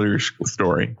in the earlier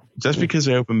story, just because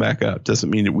they open back up doesn't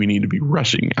mean that we need to be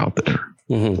rushing out there.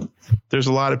 Mm-hmm. There's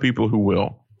a lot of people who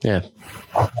will. Yeah.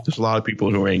 There's a lot of people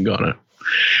who ain't gonna.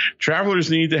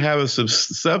 Travelers need to have a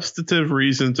substantive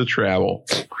reason to travel.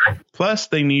 Plus,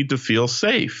 they need to feel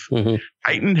safe. Mm-hmm.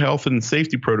 Heightened health and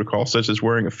safety protocols, such as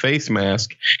wearing a face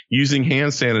mask, using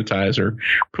hand sanitizer,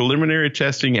 preliminary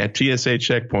testing at TSA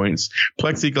checkpoints,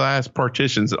 plexiglass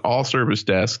partitions at all service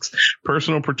desks,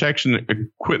 personal protection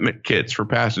equipment kits for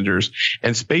passengers,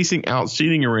 and spacing out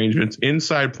seating arrangements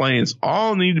inside planes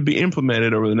all need to be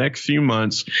implemented over the next few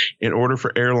months in order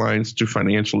for airlines to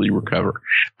financially recover.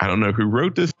 I don't know who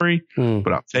wrote this story,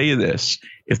 but I'll tell you this.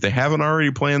 If they haven't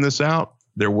already planned this out,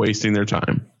 they're wasting their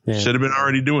time. Yeah. Should have been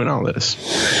already doing all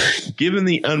this. Given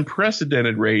the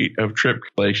unprecedented rate of trip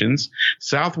cancellations,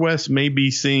 Southwest may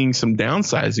be seeing some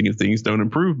downsizing if things don't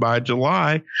improve by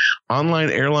July. Online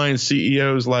airline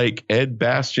CEOs like Ed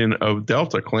Bastian of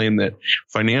Delta claim that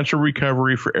financial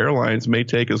recovery for airlines may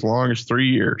take as long as 3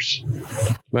 years.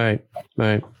 Right.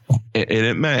 And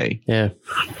it may. Yeah.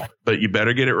 But you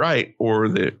better get it right, or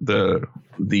the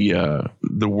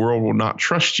world will not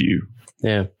trust you.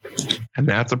 Yeah. And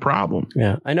that's a problem.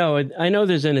 Yeah, I know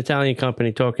there's an Italian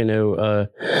company talking to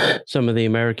some of the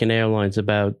American airlines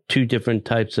about two different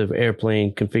types of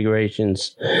airplane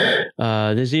configurations.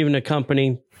 There's even a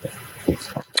company,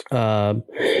 what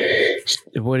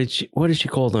did she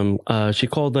call them? She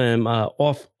called them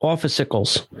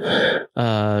officicles.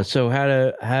 So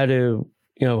how to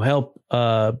help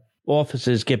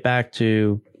offices get back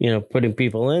to putting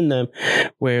people in them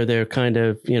where they're kind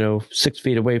of 6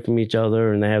 feet away from each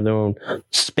other and they have their own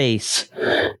space,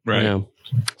 right?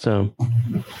 So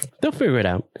they'll figure it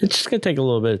out. It's just gonna take a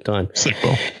little bit of time.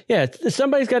 Simple. Yeah,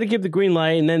 somebody's got to give the green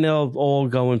light, and then they'll all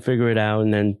go and figure it out,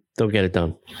 and then they'll get it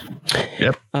done.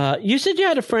 Yep. You said you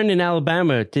had a friend in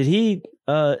Alabama. Did he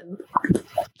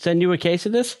send you a case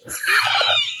of this?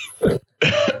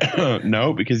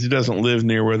 No, because he doesn't live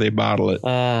near where they bottle it.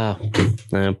 No.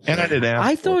 And I did ask.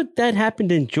 I thought that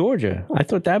happened in Georgia. I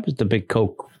thought that was the big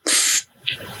Coke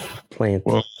plant.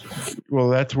 Well,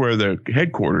 that's where the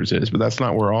headquarters is, but that's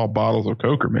not where all bottles of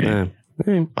Coke are made.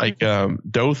 Like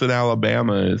Dothan,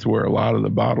 Alabama is where a lot of the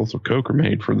bottles of Coke are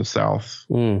made for the South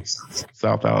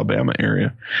Alabama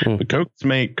area. But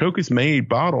Coke is made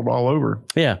bottled all over.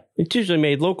 Yeah, it's usually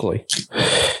made locally.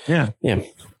 Yeah.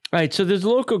 All right, so there's a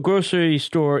local grocery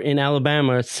store in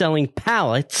Alabama selling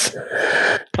pallets of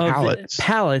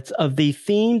the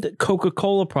themed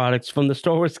Coca-Cola products from the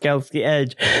Star Wars Galaxy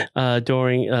Edge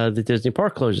during the Disney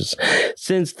park closures.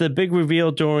 Since the big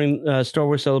reveal during Star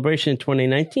Wars Celebration in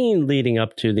 2019, leading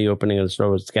up to the opening of the Star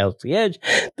Wars Galaxy Edge,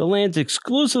 the land's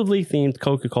exclusively themed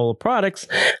Coca-Cola products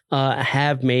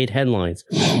have made headlines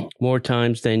more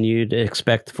times than you'd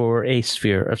expect for a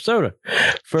sphere of soda.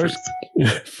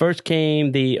 First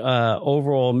came the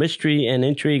overall mystery and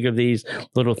intrigue of these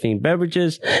little themed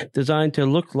beverages designed to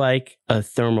look like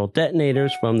thermal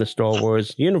detonators from the Star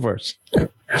Wars universe,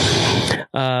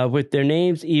 with their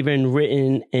names even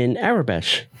written in Arabic.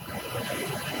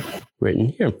 Written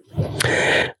here.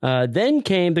 Then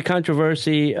came the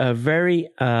controversy, a very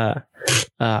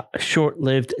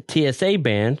short-lived TSA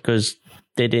ban, because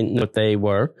they didn't know what they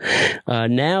were.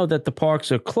 Now that the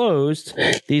parks are closed,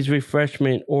 these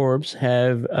refreshment orbs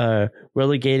have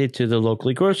relegated to the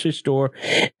local grocery store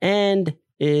and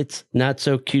it's not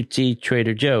so cutesy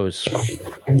Trader Joe's.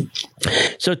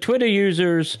 So Twitter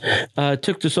users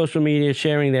took to social media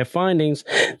sharing their findings.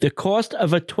 The cost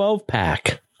of a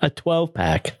 12-pack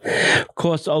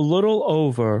costs a little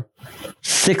over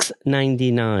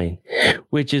 $6.99,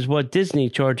 which is what Disney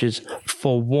charges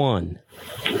for one.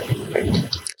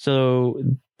 So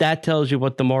that tells you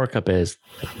what the markup is.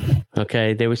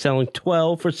 Okay, they were selling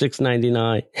 12 for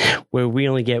 $6.99, where we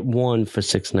only get one for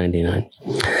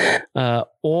 $6.99.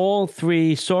 All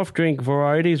three soft drink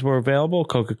varieties were available: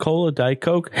 Coca-Cola, Diet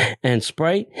Coke, and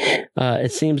Sprite.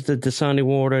 It seems that Dasani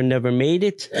water never made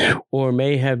it, or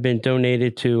may have been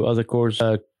donated to other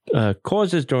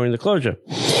causes during the closure.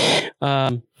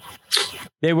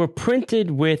 They were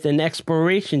printed with an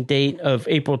expiration date of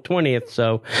April 20th,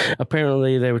 so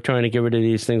apparently they were trying to get rid of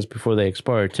these things before they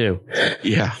expire, too.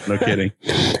 Yeah, no kidding.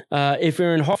 If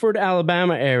you're in Hartford,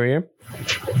 Alabama area,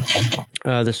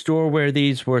 the store where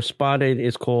these were spotted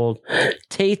is called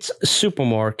Tate's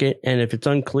Supermarket, and if it's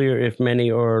unclear if many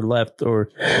are left,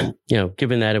 or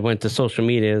given that it went to social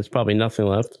media, there's probably nothing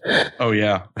left. Oh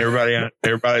yeah,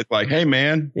 everybody's like, "Hey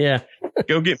man, yeah,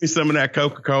 go get me some of that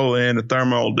Coca-Cola and a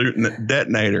thermal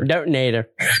detonator."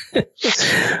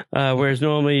 Whereas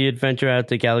normally you'd venture out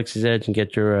to Galaxy's Edge and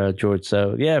get your George.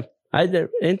 So yeah.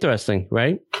 Interesting,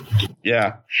 right?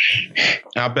 Yeah,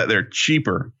 I bet they're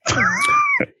cheaper.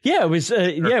 Yeah, it was.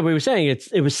 We were saying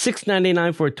it was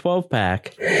 $6.99 for a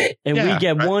 12-pack, and we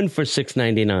get one for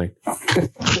 $6.99.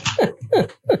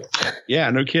 Yeah,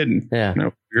 no kidding. Yeah,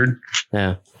 no weird.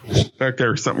 Yeah. In fact,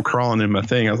 there was something crawling in my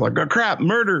thing. I was like, oh, crap,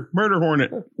 murder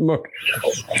hornet.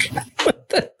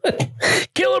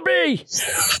 Killer bee.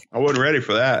 I wasn't ready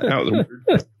for that. That was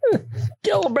weird.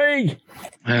 Killer bee.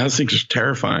 Man, those things are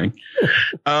terrifying.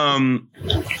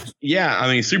 Yeah,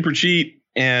 I mean, super cheap.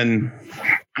 And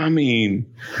I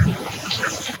mean,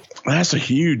 that's a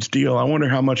huge deal. I wonder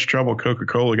how much trouble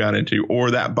Coca-Cola got into,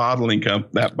 or that bottling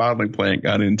plant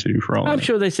got into for all. I'm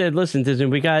sure they said, listen, Disney,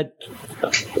 we got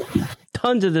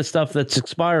tons of this stuff that's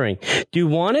expiring. Do you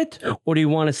want it, or do you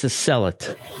want us to sell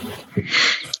it?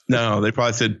 No, they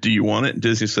probably said, do you want it?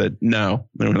 Disney said, no.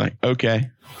 They were like,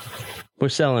 okay. We're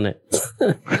selling it.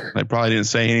 They probably didn't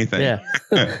say anything. Yeah.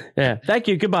 Yeah. Thank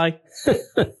you. Goodbye.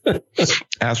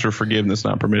 Ask for forgiveness,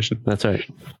 not permission. That's right.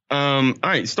 All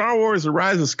right. Star Wars: The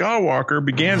Rise of Skywalker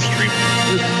began streaming.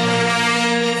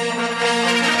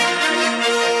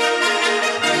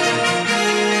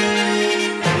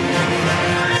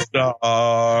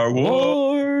 Star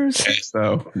Wars. Okay,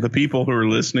 so the people who are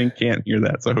listening can't hear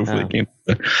that, so hopefully it can.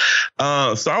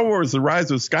 Star Wars: The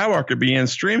Rise of Skywalker began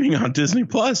streaming on Disney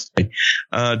Plus.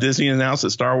 Disney announced that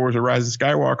Star Wars: The Rise of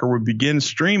Skywalker would begin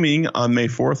streaming on May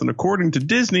 4th, and according to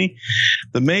Disney,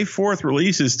 the May 4th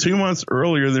release is 2 months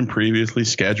earlier than previously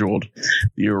scheduled.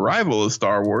 The arrival of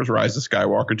Star Wars: Rise of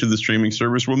Skywalker to the streaming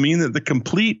service will mean that the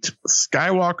complete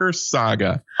Skywalker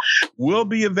saga will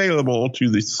be available to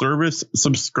the service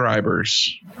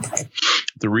subscribers.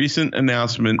 The recently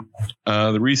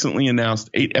announced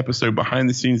 8-episode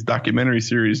behind-the-scenes documentary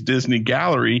series Disney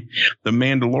Gallery, The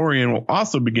Mandalorian, will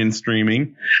also begin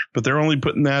streaming, but they're only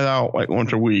putting that out like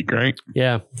once a week, right?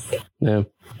 Yeah. Yeah.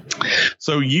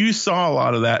 So you saw a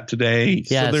lot of that today.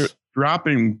 Yes. So they're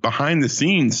dropping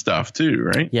behind-the-scenes stuff too,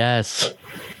 right? Yes.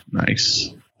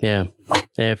 Nice. Yeah.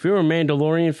 If you're a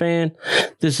Mandalorian fan,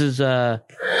 this is the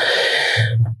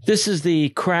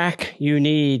crack you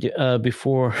need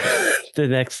before the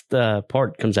next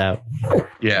part comes out.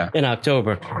 Yeah. In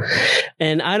October.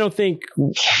 And I don't think,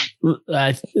 what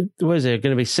is it,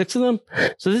 going to be 6 of them?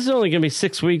 So this is only going to be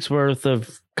 6 weeks worth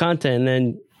of content, and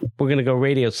then we're going to go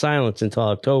radio silence until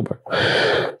October.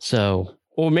 So,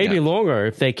 or maybe longer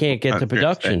if they can't get to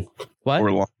production. What?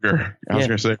 Or longer. I was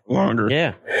going to say longer.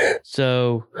 Yeah.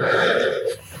 So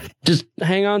just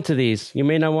hang on to these. You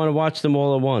may not want to watch them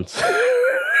all at once.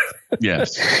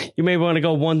 Yes. You may want to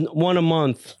go one a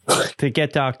month to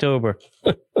get to October.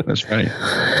 That's right.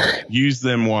 Use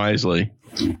them wisely.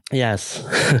 Yes.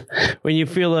 When you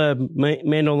feel a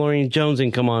Mandalorian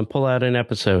Jonesing come on, pull out an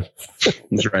episode.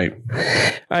 That's right. All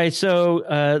right.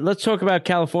 So let's talk about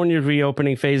California's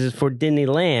reopening phases for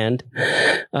Disneyland.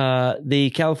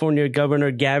 The California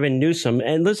governor, Gavin Newsom.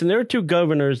 And listen, there are 2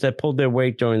 governors that pulled their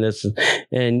weight during this.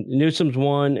 And Newsom's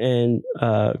one and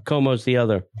Cuomo's the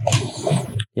other.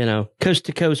 You know, coast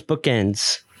to coast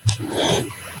bookends.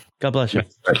 God bless you.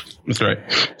 That's right.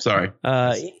 Sorry.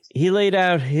 He laid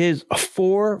out his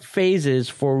 4 phases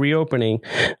for reopening,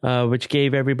 which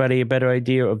gave everybody a better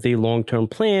idea of the long-term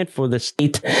plan for the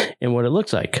state and what it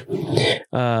looks like.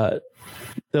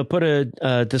 They'll put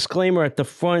a disclaimer at the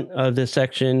front of this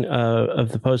section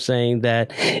of the post saying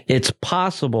that it's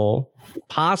possible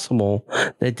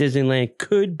that Disneyland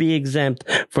could be exempt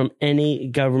from any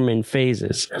government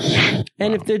phases.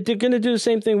 And if they're going to do the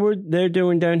same thing they're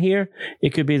doing down here,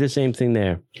 it could be the same thing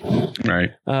there.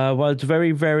 Right. While it's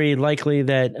very, very likely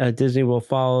that Disney will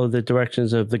follow the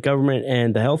directions of the government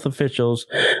and the health officials,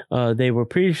 they were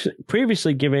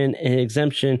previously given an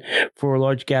exemption for a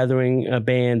large gathering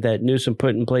ban that Newsom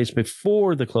put in place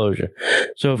before the closure.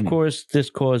 So, of course, this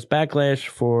caused backlash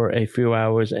for a few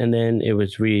hours, and then it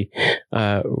was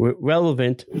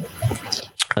relevant.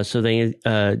 So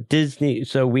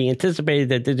we anticipated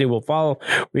that Disney will follow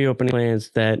reopening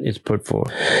plans that is put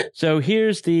forward. So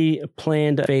here's the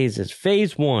planned phases.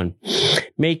 Phase 1,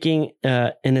 making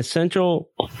an essential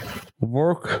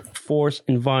workforce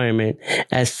environment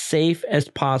as safe as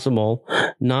possible.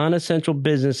 Non-essential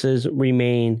businesses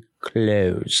remain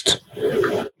closed.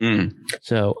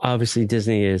 So obviously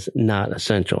Disney is not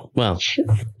essential. Well,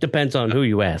 depends on who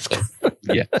you ask.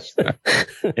 Yes.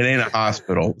 It ain't a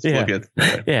hospital. Let's look at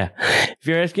that. Yeah. If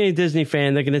you're asking a Disney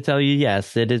fan, they're going to tell you,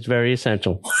 yes, it is very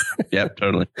essential. Yep,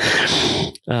 totally.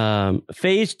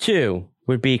 Phase 2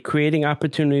 would be creating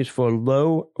opportunities for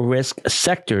low-risk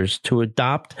sectors to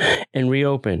adopt and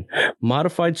reopen.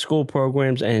 Modified school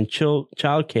programs and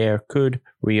childcare could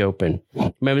reopen.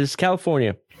 Remember, this is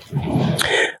California.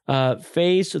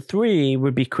 Phase 3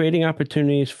 would be creating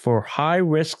opportunities for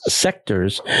high-risk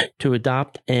sectors to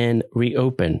adopt and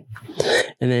reopen.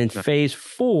 And then phase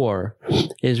 4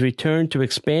 is return to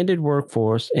expanded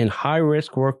workforce in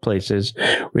high-risk workplaces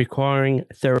requiring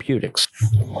therapeutics.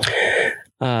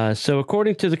 So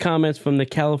according to the comments from the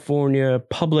California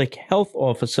public health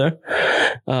officer,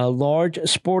 large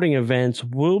sporting events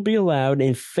will be allowed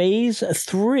in phase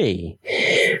 3,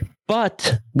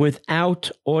 but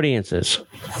without audiences.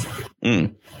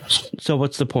 So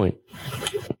what's the point?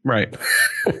 Right.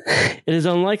 It is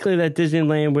unlikely that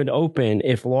Disneyland would open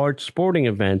if large sporting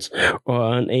events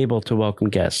are unable to welcome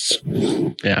guests.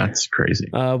 Yeah, it's crazy.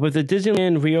 With the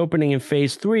Disneyland reopening in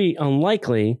phase 3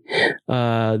 unlikely,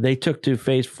 they took to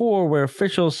phase 4, where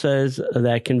officials says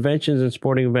that conventions and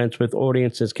sporting events with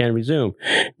audiences can resume.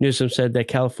 Newsom said that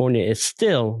California is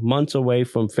still months away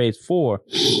from phase 4,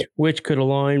 which could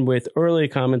align with earlier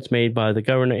comments made by the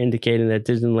governor indicating that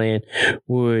Disneyland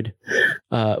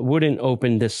wouldn't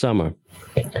open this summer.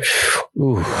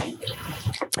 Ooh.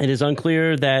 It is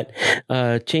unclear that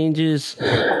changes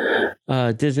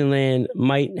Disneyland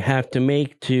might have to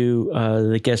make to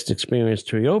the guest experience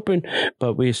to reopen,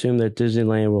 but we assume that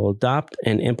Disneyland will adopt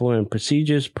and implement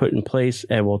procedures put in place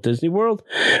at Walt Disney World.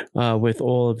 With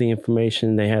all of the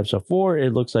information they have so far,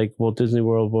 it looks like Walt Disney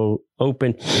World will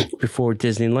open before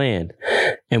Disneyland.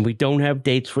 And we don't have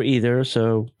dates for either,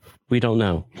 so we don't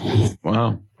know.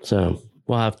 Wow. So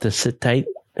we'll have to sit tight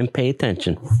and pay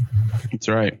attention. That's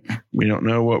right. We don't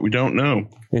know what we don't know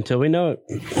until we know it.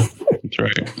 That's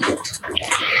right.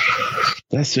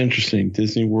 That's interesting.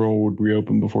 Disney World would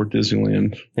reopen before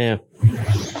Disneyland. Yeah.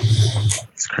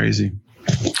 It's crazy.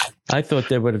 I thought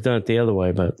they would have done it the other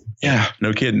way, but yeah,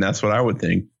 no kidding. That's what I would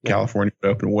think. Yeah. California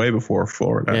would open way before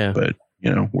Florida, but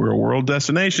we're a world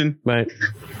destination. Right.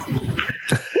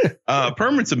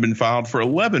 Permits have been filed for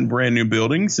 11 brand new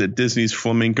buildings at Disney's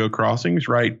Flamenco Crossings,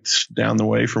 right down the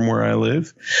way from where I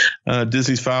live.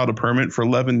 Disney's filed a permit for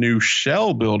 11 new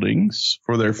shell buildings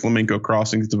for their Flamenco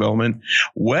Crossings development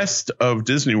west of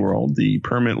Disney World. The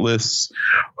permit lists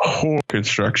whole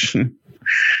construction,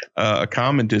 a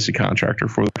common Disney contractor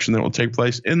for the action that will take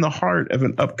place in the heart of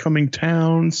an upcoming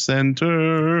town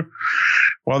center.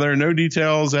 While there are no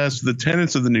details as to the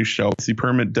tenants of the new shell, the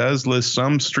permit does list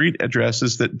some street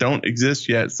addresses that don't exist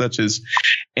yet, such as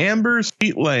Amber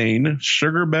Sweet Lane,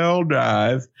 Sugar Bell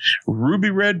Drive, Ruby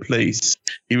Red Place.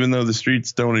 Even though the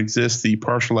streets don't exist, the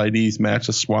partial IDs match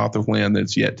a swath of land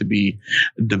that's yet to be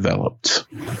developed.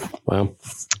 Wow.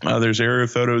 There's aerial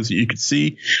photos that you can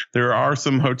see. There are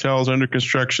some hotels under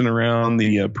construction around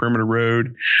the perimeter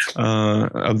road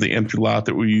of the empty lot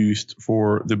that be used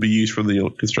for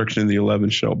the construction of the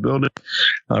 11 shell building.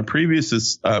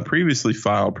 Previously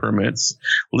filed permits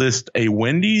list a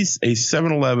Wendy's, a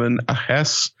 7-Eleven, a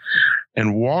Hess,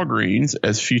 and Walgreens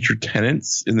as future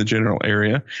tenants in the general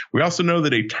area. We also know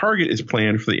that a Target is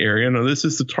planned for the area. Now, this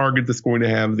is the Target that's going to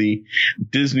have the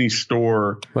Disney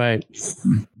store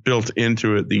built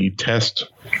into it, the test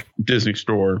Disney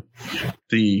store.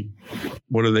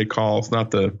 What do they call? It's not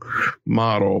the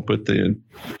model, but the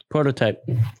prototype.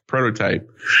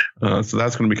 So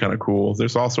that's going to be kind of cool.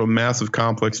 There's also a massive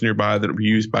complex nearby that will be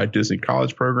used by Disney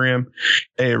College program.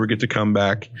 They ever get to come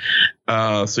back.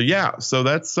 So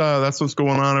that's what's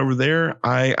going on over there.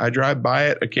 I drive by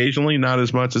it occasionally, not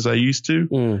as much as I used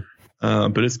to.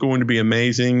 But it's going to be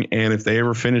amazing. And if they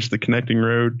ever finish the connecting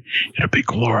road, it'll be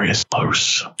glorious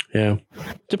close. Yeah.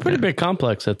 It's a pretty big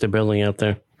complex that they're building out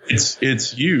there.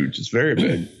 It's huge. It's very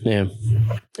big. Yeah.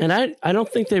 And I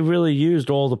don't think they've really used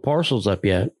all the parcels up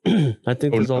yet. I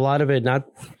think there's a lot of it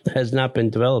has not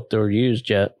been developed or used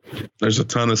yet. There's a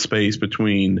ton of space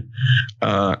between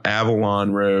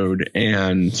Avalon Road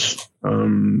and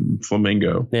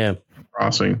Flamingo. Yeah.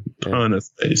 Crossing. Ton of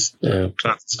space. Yeah.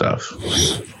 Tons of stuff.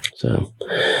 So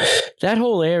that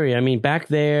whole area, I mean, back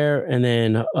there, and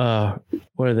then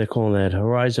what are they calling that?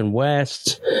 Horizon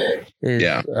West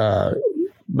is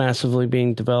massively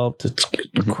being developed. It's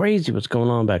crazy what's going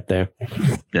on back there.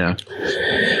 Yeah.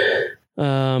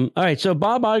 All right. So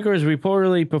Bob Iger is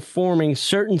reportedly performing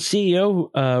certain CEO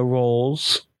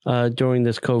roles during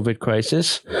this COVID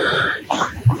crisis.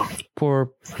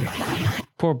 Poor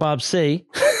Bob C.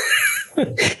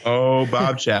 Oh,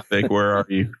 Bob Chapek, where are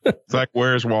you? It's like,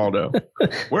 where's Waldo?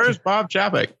 Where's Bob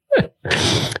Chapek?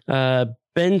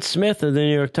 Ben Smith of the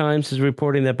New York Times is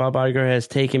reporting that Bob Iger has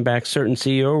taken back certain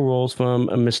CEO roles from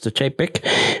Mr. Chapek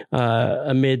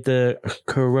amid the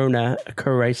corona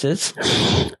crisis.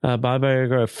 Bob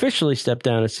Iger officially stepped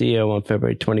down as CEO on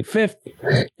February 25th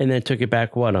and then took it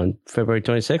back, on February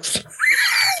 26th?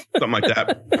 Something like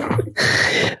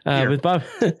that. With Bob.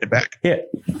 Get back. Yeah.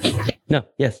 No.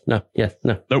 Yes. No. Yes.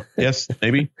 No. Nope. Yes.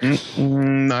 Maybe.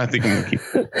 No, I think I'm going to keep.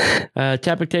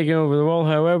 Chapek taking over the role.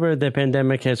 However, the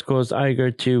pandemic has caused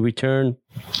Iger to return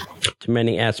to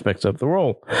many aspects of the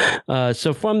role.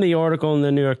 So from the article in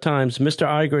the New York Times, Mr.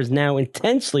 Iger is now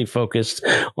intensely focused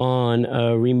on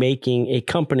remaking a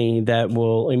company that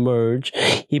will emerge,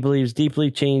 he believes,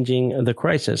 deeply changing the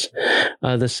crisis.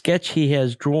 The sketch he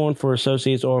has drawn for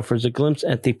associates offers a glimpse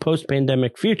at the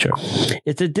post-pandemic future.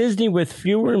 It's a Disney with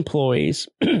fewer employees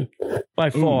by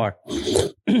far.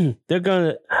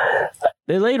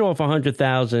 They laid off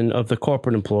 100,000 of the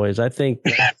corporate employees. I think.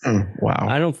 Wow.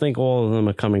 I don't think all of them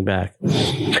are coming back.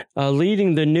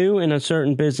 Leading the new and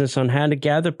uncertain business on how to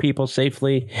gather people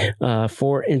safely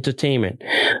for entertainment.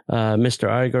 Mr.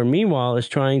 Iger, meanwhile, is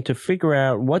trying to figure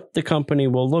out what the company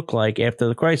will look like after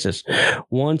the crisis.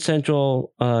 One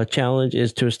central challenge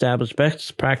is to establish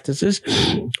best practices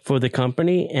for the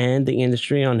company and the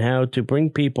industry on how to bring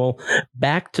people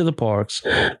back to the parks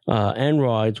and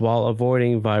rides while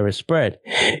avoiding virus spread,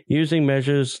 using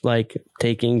measures like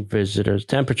taking visitors'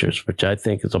 temperatures, which I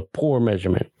think is a poor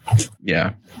measurement.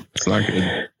 Yeah, it's not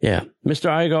good. Yeah. Mr.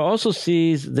 Iger also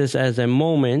sees this as a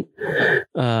moment.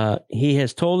 He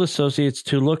has told associates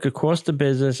to look across the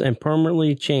business and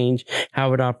permanently change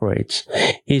how it operates.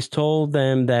 He's told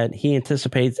them that he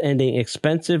anticipates ending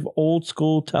expensive old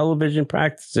school television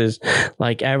practices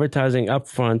like advertising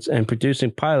upfronts and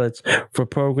producing pilots for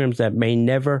programs that may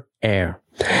never air.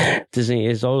 Disney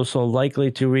is also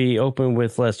likely to reopen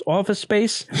with less office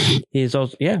space. He's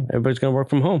also, everybody's going to work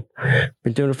from home.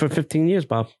 Been doing it for 15 years,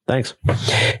 Bob. Thanks.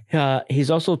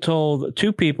 He's also told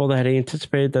two people that he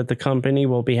anticipated that the company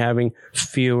will be having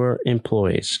fewer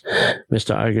employees.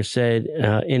 Mr. Iger said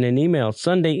in an email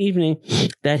Sunday evening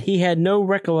that he had no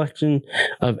recollection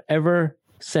of ever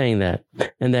saying that,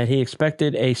 and that he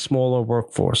expected a smaller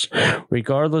workforce.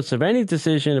 Regardless of any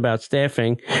decision about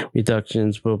staffing,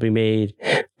 reductions will be made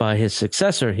by his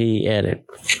successor, he added.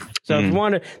 So if you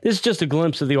want to, this is just a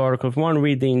glimpse of the article. If you want to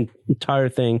read the entire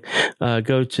thing,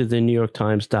 go to the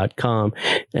NewYorkTimes.com,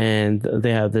 and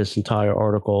they have this entire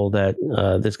article that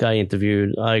this guy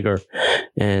interviewed Iger,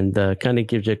 and kind of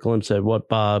gives you a glimpse at what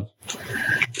Bob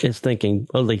is thinking.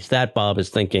 At least that Bob is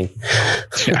thinking.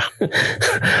 Yeah.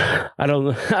 I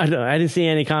didn't see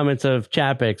any comments of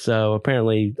Chapek, so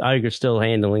apparently Iger's still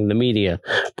handling the media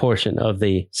portion of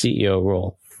the CEO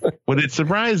role. Would it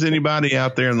surprise anybody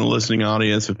out there in the listening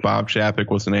audience if Bob Chapek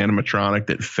was an animatronic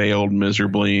that failed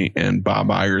miserably and Bob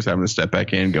Iger's having to step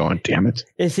back in going, damn it?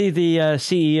 Is he the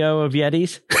CEO of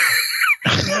Yetis?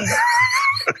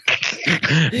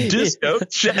 Disco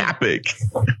Chapek.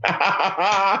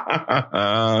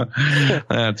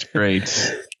 That's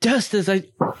great. Just as I...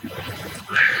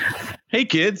 Hey,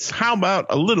 kids, how about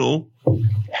a little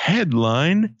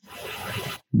headline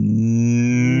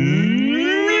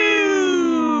news?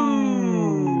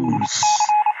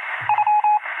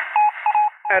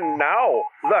 And now,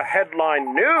 the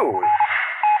headline news.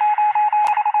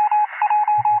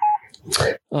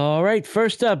 All right,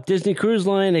 first up, Disney Cruise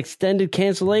Line extended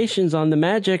cancellations on the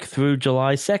Magic through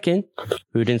July 2nd.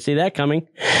 Who didn't see that coming?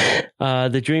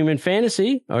 The Dream and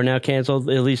Fantasy are now canceled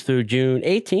at least through June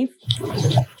 18th.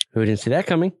 Who didn't see that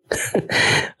coming?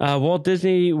 Walt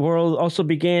Disney World also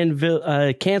began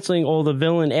canceling all the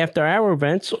Villain After Hour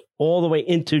events all the way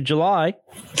into July.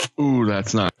 Ooh,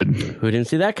 that's not good. Who didn't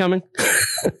see that coming?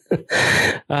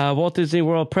 Walt Disney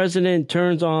World president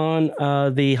turns on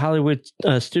the Hollywood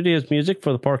Studios music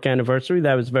for the park anniversary.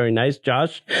 That was very nice,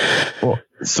 Josh. Well,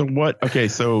 so what? Okay,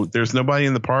 so there's nobody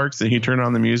in the parks and he turned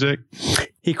on the music?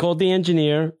 He called the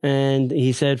engineer and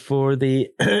he said for the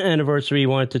anniversary, he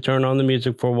wanted to turn on the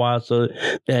music for a while so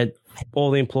that all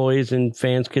the employees and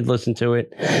fans could listen to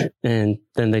it. And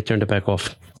then they turned it back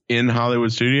off. In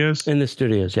Hollywood Studios? In the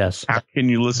studios, yes. How can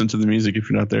you listen to the music if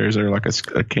you're not there? Is there like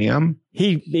a cam?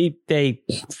 They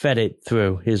fed it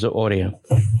through his audio.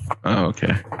 Oh,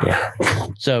 okay. Yeah.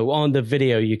 So on the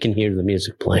video, you can hear the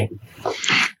music playing.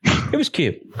 It was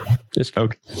cute.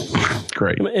 Okay.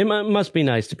 Great. It must be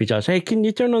nice to be Josh. Hey, can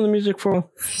you turn on the music for a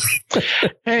while?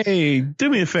 Hey, do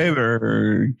me a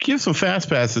favor. Give some fast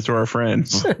passes to our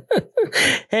friends.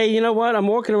 Hey, you know what? I'm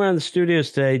walking around the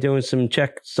studios today doing some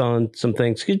checks on some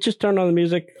things. Could you just turn on the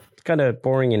music? It's kind of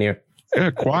boring in here.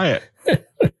 Yeah, quiet.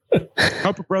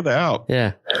 Help a brother out.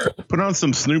 Yeah. Put on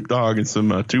some Snoop Dogg and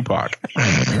some Tupac.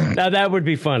 Now that would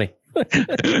be funny.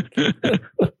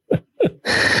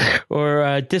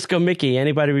 Or Disco Mickey.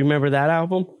 Anybody remember that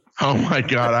album? Oh my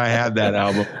God, I had that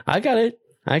album. I got it.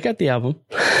 I got the album.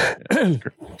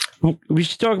 We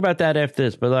should talk about that after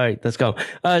this, but all right, let's go.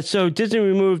 So Disney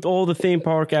removed all the theme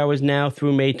park hours now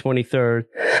through May 23rd.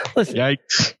 Listen,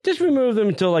 Yikes. just remove them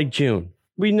until like June.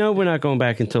 we know we're not going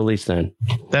back until at least then.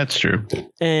 That's true.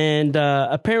 And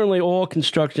apparently all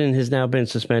construction has now been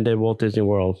suspended at Walt Disney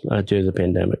World due to the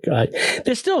pandemic.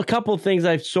 There's still a couple of things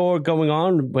I saw going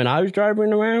on when I was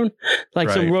driving around, like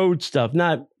some road stuff,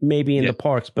 not maybe in the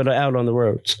parks, but out on the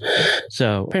roads.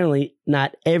 So apparently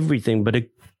not everything, but a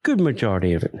good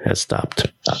majority of it has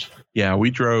stopped. Yeah,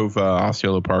 we drove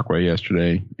Osceola Parkway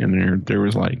yesterday, and there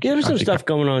was like... Yeah, there's some stuff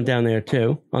going on down there,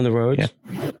 too, on the roads. Yeah.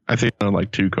 I think there were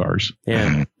like 2 cars.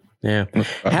 Yeah, yeah.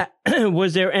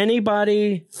 Was there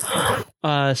anybody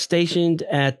stationed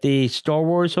at the Star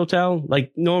Wars hotel?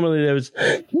 Like, normally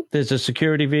there's a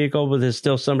security vehicle, but there's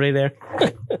still somebody there.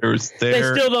 They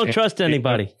still don't trust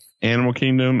anybody. Animal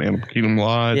Kingdom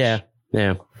Lodge. Yeah,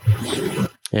 yeah.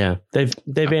 Yeah, they've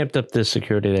amped up the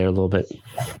security there a little bit.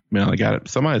 Man, I got it.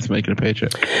 Somebody's making a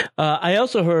paycheck. I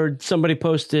also heard somebody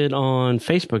posted on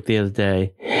Facebook the other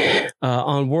day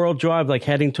on World Drive, like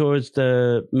heading towards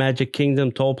the Magic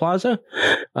Kingdom Toll Plaza.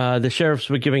 The sheriffs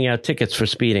were giving out tickets for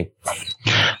speeding.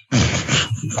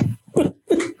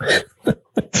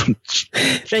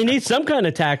 They need some kind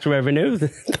of tax revenue.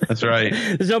 That's right.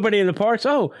 There's nobody in the parks.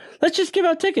 Oh, let's just give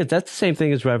out tickets. That's the same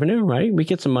thing as revenue, right? We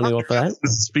get some money off of that. It's the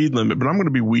speed limit, but I'm going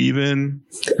to be weaving.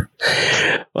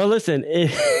 Well, listen,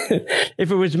 if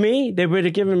it was me, they would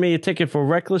have given me a ticket for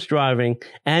reckless driving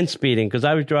and speeding because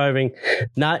I was driving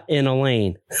not in a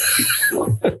lane.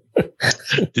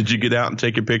 Did you get out and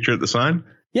take a picture at the sign?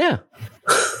 Yeah.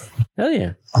 Hell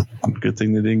yeah. Good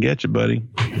thing they didn't get you, buddy.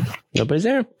 Nobody's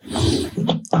there.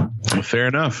 Fair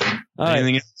enough.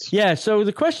 Anything else? Yeah. So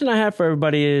the question I have for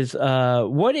everybody is,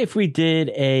 what if we did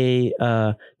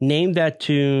a name that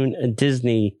tune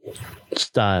Disney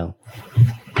style?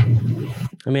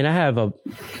 I mean, I have a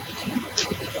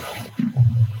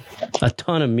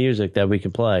ton of music that we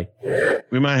could play.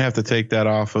 We might have to take that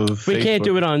off of Facebook. We can't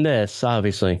do it on this,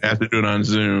 obviously. We have to do it on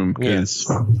Zoom because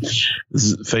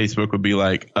Facebook would be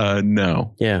like,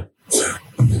 no. Yeah.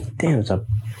 Damn, it's a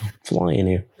fly in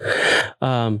here.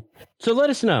 So let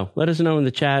us know. Let us know in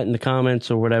the chat, in the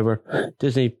comments, or whatever.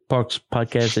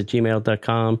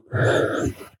 DisneyParksPodcast@gmail.com.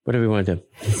 Whatever you want to do.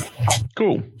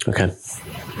 Cool. Okay. All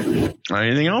right,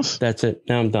 anything else? That's it.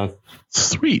 Now I'm done.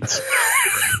 Sweet.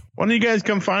 Why don't you guys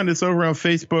come find us over on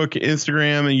Facebook,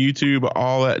 Instagram, and YouTube,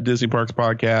 all at Disney Parks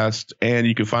Podcast. And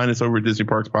you can find us over at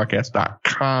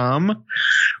DisneyParksPodcast.com,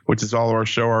 which is all of our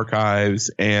show archives,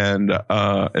 and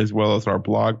as well as our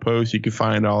blog posts. You can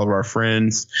find all of our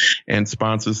friends and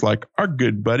sponsors, like our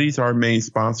good buddies, our main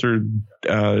sponsor,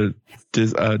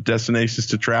 Destinations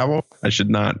to Travel. I should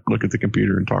not look at the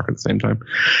computer and talk at the same time.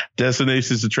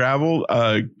 Destinations to Travel.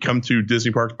 Come to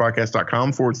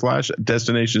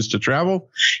DisneyParksPodcast.com/Destinations to Travel.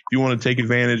 If you want to take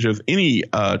advantage of any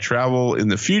travel in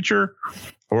the future,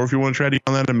 or if you want to try to get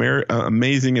on that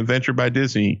amazing adventure by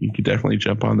Disney, you can definitely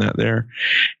jump on that there.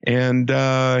 And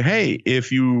hey,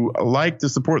 if you like to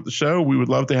support the show, we would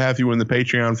love to have you in the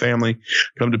Patreon family.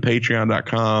 Come to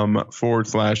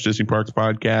patreon.com/Disney Parks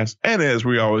Podcast. And as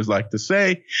we always like to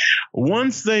say,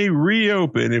 once they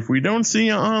reopen, if we don't see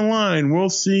you online, we'll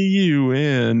see you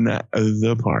in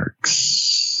the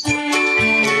parks.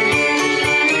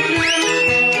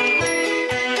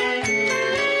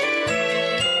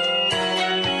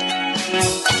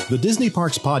 The Disney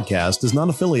Parks Podcast is not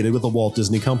affiliated with the Walt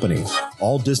Disney Company.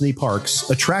 All Disney parks,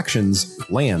 attractions,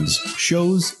 lands,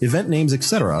 shows, event names,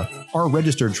 etc. are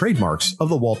registered trademarks of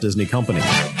the Walt Disney Company.